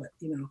to call it,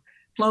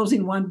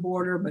 closing one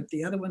border, but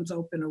the other one's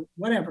open, or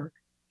whatever,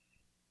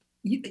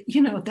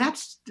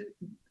 that's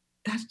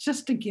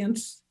just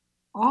against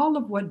all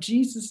of what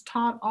Jesus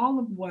taught, all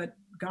of what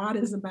God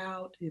is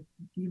about. If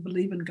you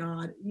believe in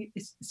God,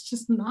 it's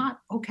just not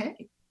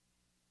okay.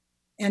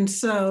 And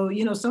so,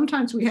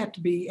 sometimes we have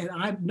to be, and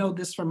I know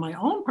this from my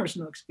own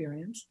personal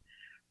experience,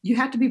 you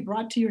have to be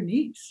brought to your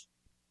knees.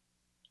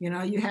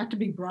 You have to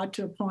be brought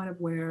to a point of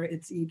where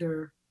it's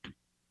either,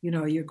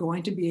 you're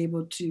going to be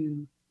able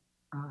to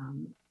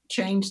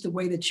change the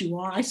way that you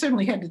are. I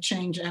certainly had to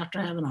change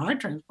after having a heart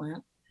transplant.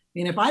 I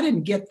mean, if I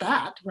didn't get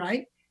that,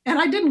 right, and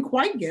I didn't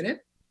quite get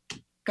it,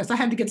 because I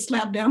had to get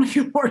slapped down a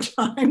few more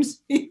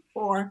times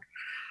before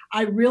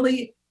I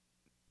really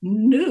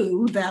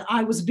knew that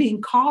I was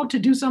being called to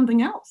do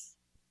something else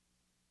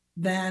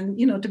than,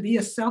 to be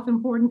a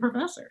self-important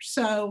professor.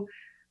 So,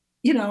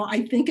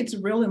 I think it's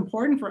real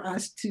important for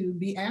us to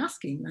be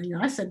asking.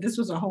 I said this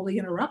was a holy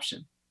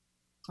interruption.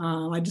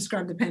 I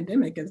described the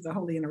pandemic as the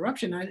holy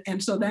interruption.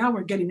 And so now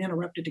we're getting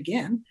interrupted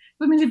again.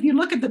 I mean, if you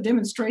look at the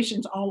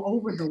demonstrations all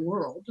over the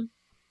world,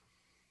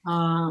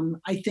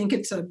 I think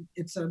it's a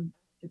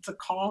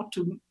call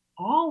to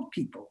all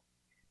people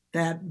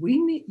that we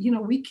need,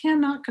 we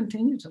cannot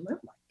continue to live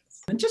like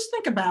this. And just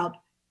think about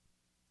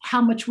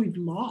how much we've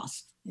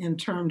lost in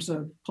terms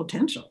of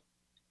potential.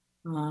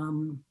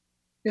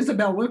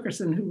 Isabel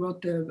Wilkerson, who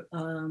wrote the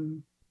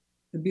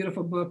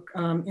beautiful book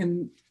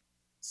In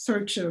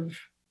Search of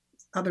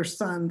Other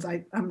Suns,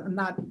 I'm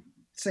not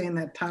saying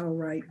that title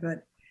right,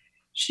 but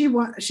she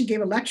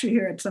gave a lecture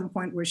here at some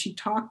point where she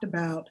talked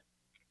about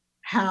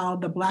how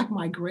the Black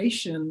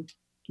migration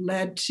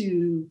led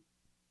to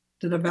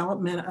the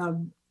development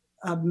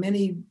of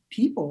many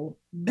people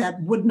that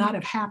would not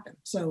have happened.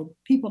 So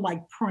people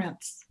like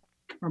Prince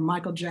or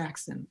Michael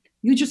Jackson,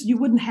 you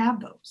wouldn't have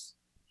those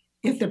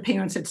if their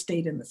parents had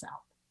stayed in the South.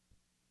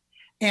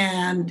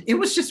 And it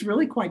was just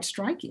really quite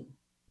striking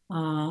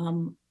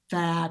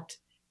that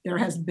there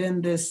has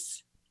been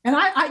this, and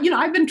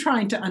I've been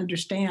trying to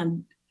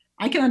understand.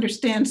 I can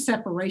understand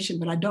separation,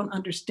 but I don't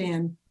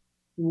understand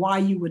why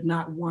you would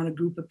not want a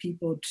group of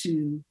people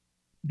to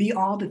be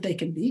all that they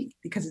can be,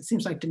 because it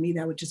seems like to me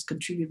that would just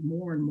contribute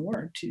more and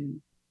more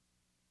to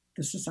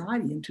the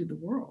society and to the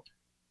world.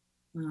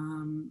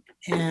 And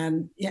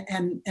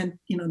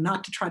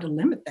not to try to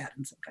limit that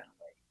in some kind of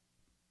way.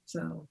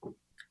 So,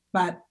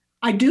 but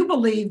I do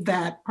believe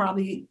that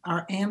probably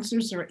our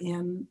answers are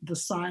in the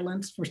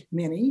silence for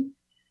many.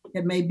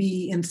 It may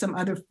be in some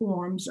other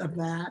forms of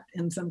that,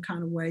 in some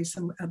kind of way,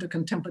 some other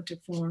contemplative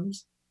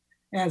forms,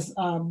 as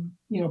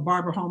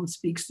Barbara Holmes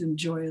speaks in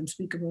Joy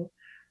Unspeakable.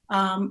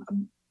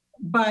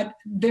 But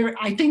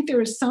I think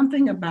there is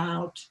something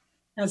about,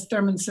 as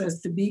Thurman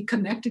says, to be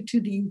connected to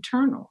the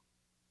eternal,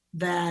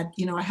 that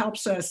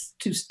helps us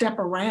to step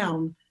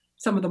around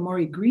some of the more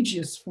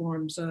egregious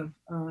forms of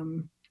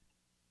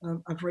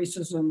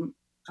racism.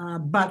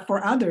 But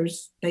for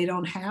others, they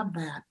don't have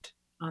that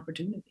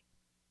opportunity.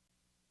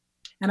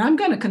 And I'm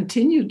going to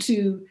continue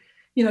to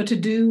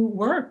do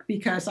work,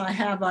 because I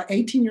have an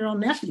 18-year-old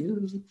nephew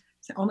who's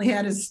only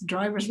had his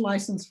driver's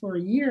license for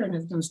a year and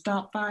has been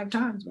stopped 5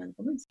 times by the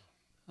police.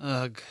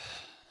 Ugh.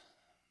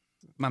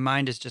 My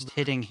mind is just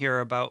hitting here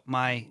about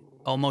my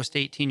almost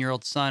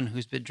 18-year-old son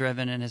who's been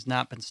driven and has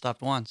not been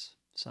stopped once.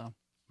 So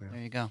There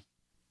you go.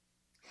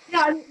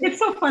 Yeah, it's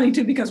so funny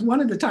too, because one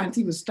of the times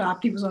he was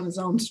stopped, he was on his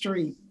own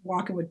street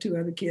walking with 2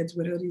 other kids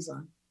with hoodies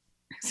on.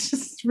 It's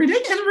just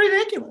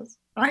ridiculous,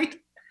 right?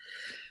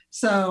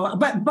 So,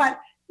 but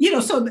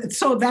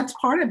so that's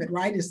part of it,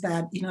 right? Is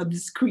that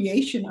this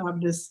creation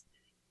of this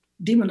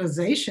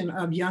demonization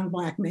of young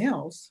Black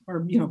males, or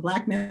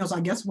Black males,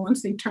 I guess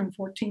once they turn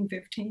 14,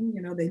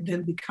 15, they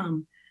then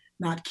become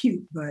not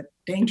cute but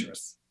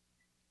dangerous,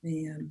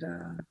 and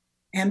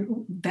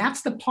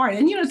that's the part.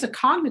 And it's a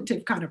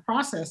cognitive kind of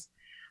process.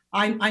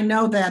 I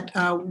know that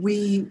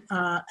we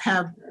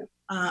have.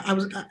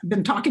 I've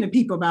been talking to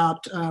people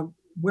about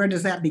where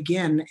does that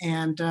begin,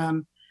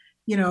 and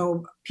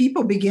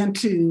people begin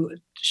to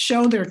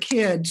show their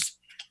kids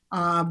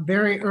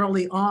very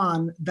early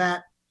on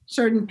that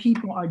certain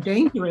people are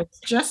dangerous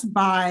just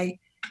by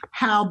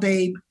how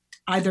they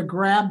either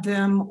grab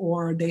them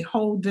or they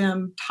hold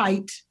them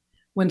tight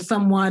when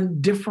someone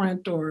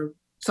different or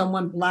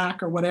someone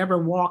Black or whatever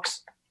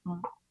walks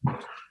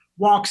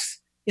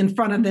in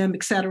front of them,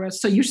 et cetera.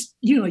 So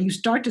you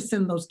start to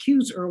send those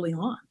cues early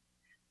on.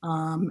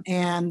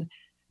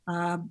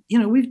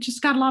 We've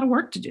just got a lot of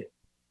work to do.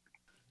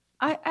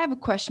 I have a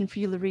question for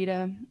you,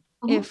 Loretta.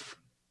 Mm-hmm. If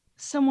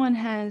someone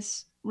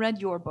has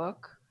read your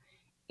book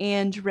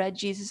and read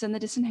Jesus and the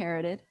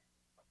Disinherited,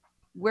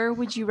 where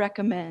would you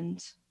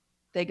recommend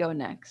they go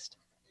next?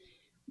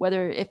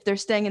 Whether if they're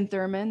staying in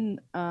Thurman,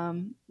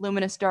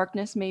 Luminous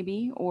Darkness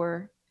maybe,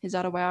 or his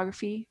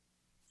autobiography?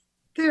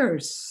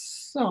 There's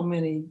so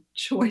many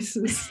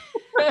choices.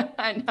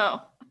 I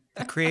know.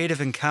 The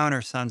Creative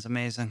Encounter sounds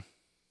amazing.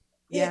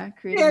 Yeah,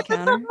 Creative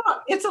Encounter.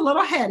 It's a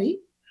little heady.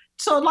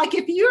 So like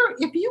if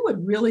you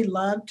would really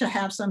love to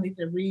have something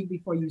to read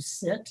before you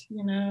sit,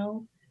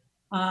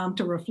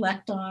 to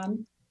reflect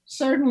on,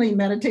 certainly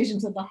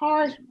Meditations of the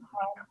Heart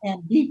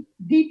and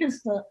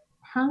Deepest the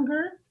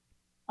Hunger.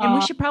 And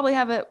we should probably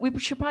have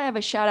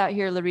a shout out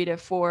here, Loretta,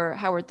 for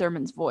Howard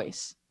Thurman's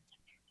voice.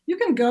 You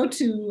can go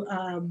to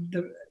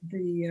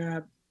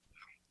the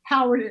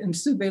Howard and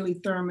Sue Bailey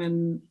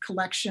Thurman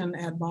collection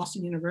at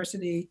Boston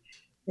University.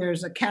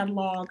 There's a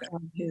catalog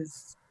of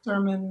his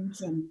sermons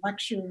and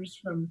lectures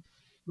from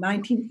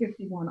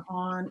 1951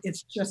 on.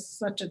 It's just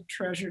such a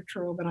treasure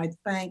trove, and I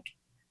thank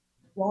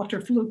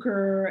Walter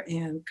Fluker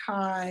and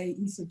Kai,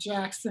 Issa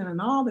Jackson, and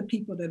all the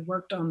people that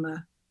worked on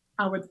the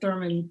Howard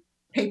Thurman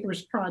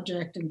Papers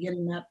project and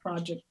getting that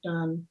project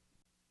done.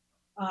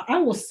 I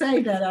will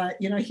say that,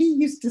 he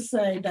used to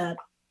say that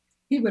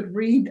he would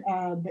read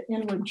The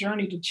Inward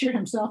Journey to cheer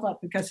himself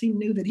up because he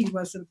knew that he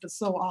wasn't the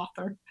sole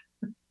author.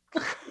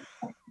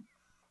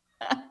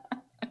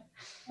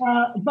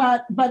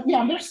 But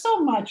yeah, there's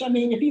so much. I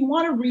mean, if you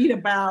want to read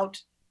about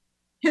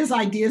his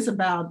ideas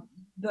about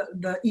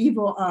the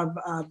evil of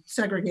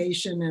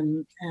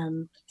segregation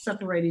and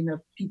separating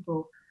of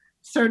people,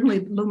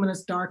 certainly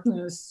Luminous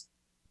Darkness.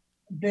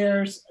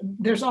 There's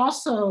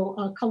also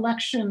a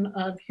collection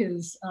of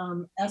his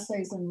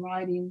essays and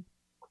writing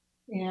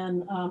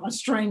in A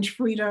Strange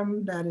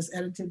Freedom that is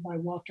edited by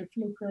Walter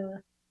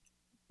Fluker.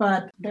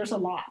 But there's a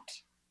lot.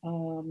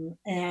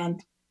 And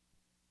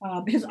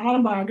his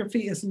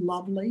autobiography is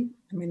lovely.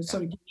 I mean, it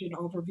sort of gives you an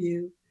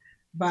overview.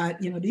 But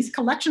these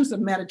collections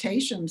of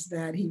meditations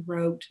that he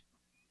wrote,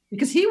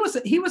 because he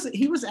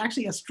was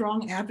actually a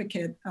strong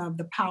advocate of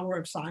the power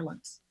of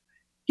silence.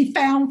 He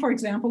found, for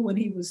example, when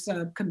he was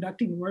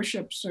conducting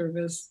worship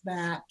service,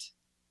 that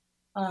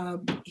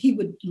he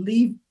would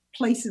leave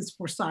places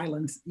for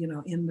silence,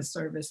 in the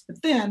service.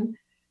 But then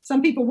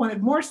some people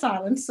wanted more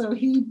silence, so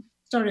he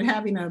started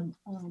having a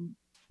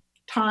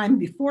time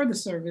before the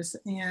service.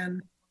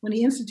 And when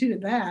he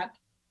instituted that,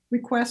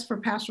 requests for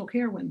pastoral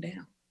care went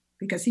down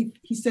because he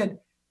said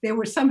they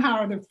were somehow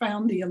or other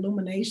found the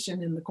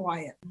illumination in the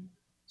quiet.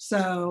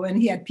 So, and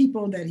he had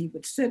people that he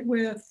would sit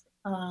with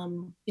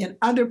in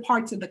other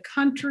parts of the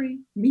country,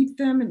 meet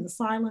them in the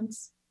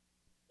silence.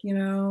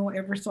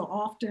 ever so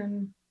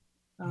often.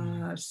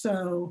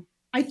 So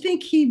I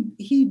think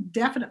he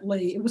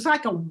definitely, it was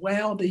like a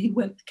well that he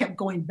kept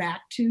going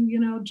back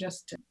to,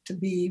 just to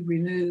be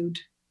renewed.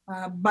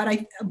 But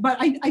I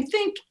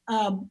think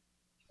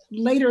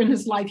later in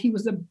his life, he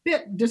was a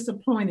bit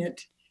disappointed.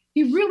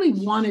 He really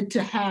wanted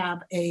to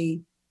have a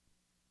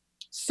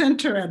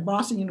center at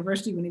Boston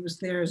University when he was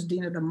there as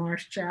dean of the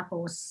Marsh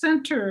Chapel,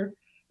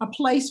 a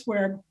place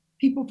where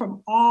people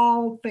from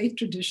all faith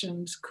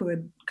traditions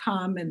could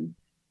come and,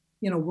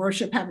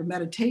 worship, have a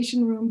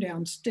meditation room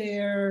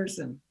downstairs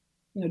and,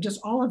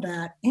 just all of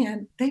that.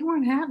 And they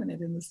weren't having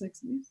it in the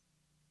 60s.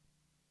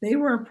 They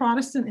were a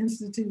Protestant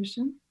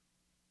institution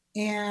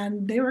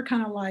and they were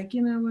kind of like,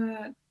 you know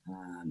what,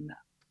 no.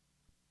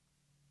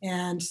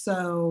 And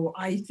so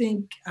I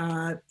think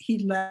he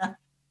left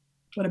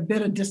with a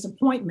bit of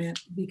disappointment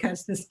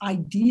because this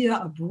idea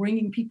of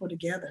bringing people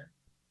together,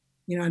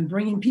 and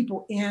bringing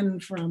people in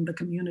from the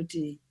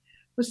community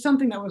was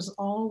something that was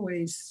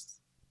always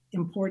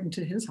important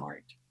to his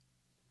heart.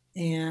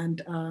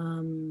 And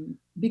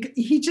because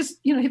he just,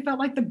 he felt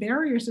like the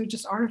barriers are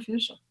just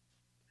artificial.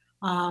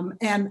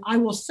 And I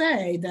will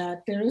say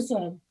that there is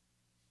a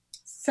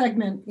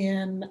segment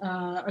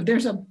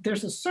there's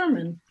a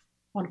sermon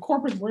on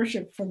corporate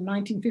worship from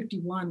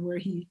 1951 where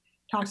he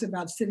talks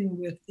about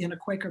sitting in a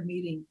Quaker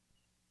meeting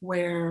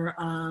where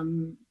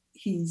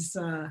he's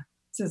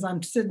says,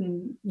 I'm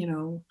sitting,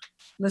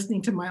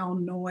 listening to my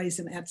own noise.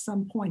 And at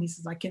some point he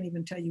says, I can't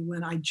even tell you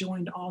when I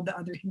joined all the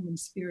other human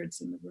spirits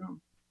in the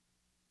room.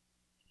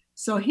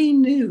 So he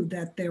knew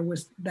that there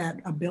was that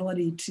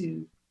ability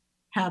to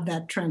have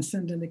that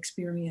transcendent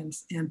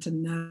experience and to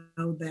know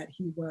that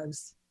he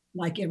was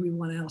like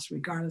everyone else,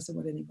 regardless of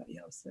what anybody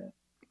else said.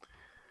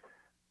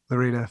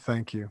 Loretta,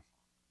 thank you.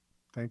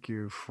 Thank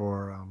you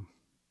for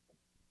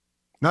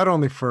not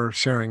only for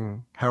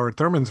sharing Howard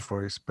Thurman's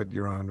voice, but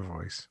your own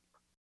voice.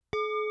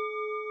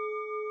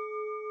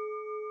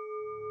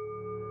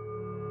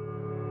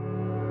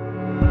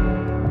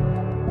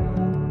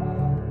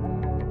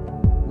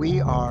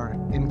 We are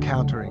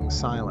Encountering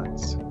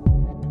Silence.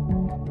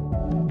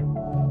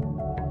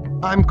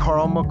 I'm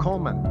Carl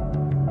McColman.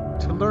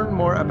 To learn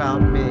more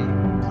about me,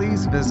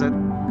 please visit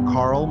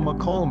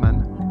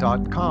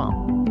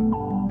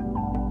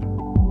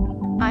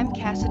carlmccollman.com. I'm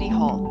Cassidy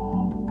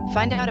Hall.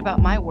 Find out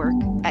about my work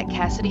at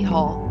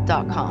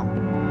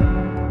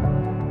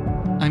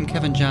CassidyHall.com. I'm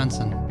Kevin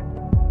Johnson.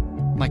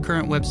 My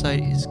current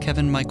website is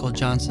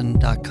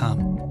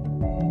kevinmichaeljohnson.com.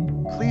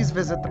 Please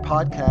visit the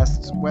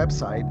podcast's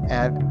website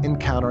at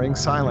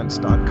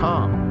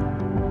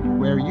encounteringsilence.com,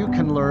 where you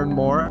can learn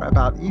more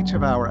about each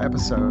of our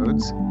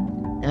episodes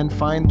and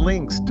find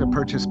links to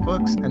purchase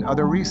books and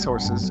other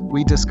resources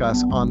we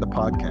discuss on the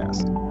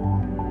podcast.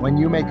 When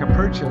you make a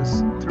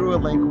purchase through a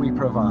link we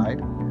provide,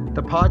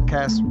 the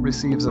podcast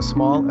receives a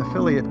small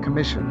affiliate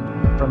commission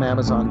from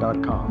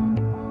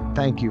Amazon.com.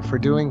 Thank you for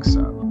doing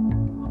so.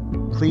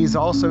 Please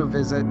also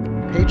visit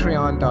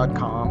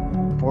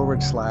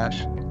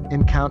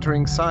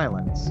patreon.com/Encountering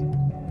Silence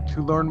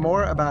to learn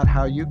more about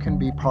how you can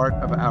be part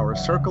of our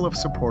circle of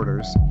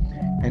supporters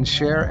and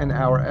share in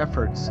our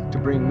efforts to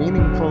bring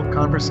meaningful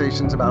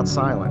conversations about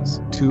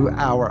silence to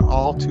our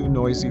all too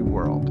noisy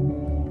world.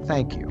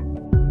 Thank you.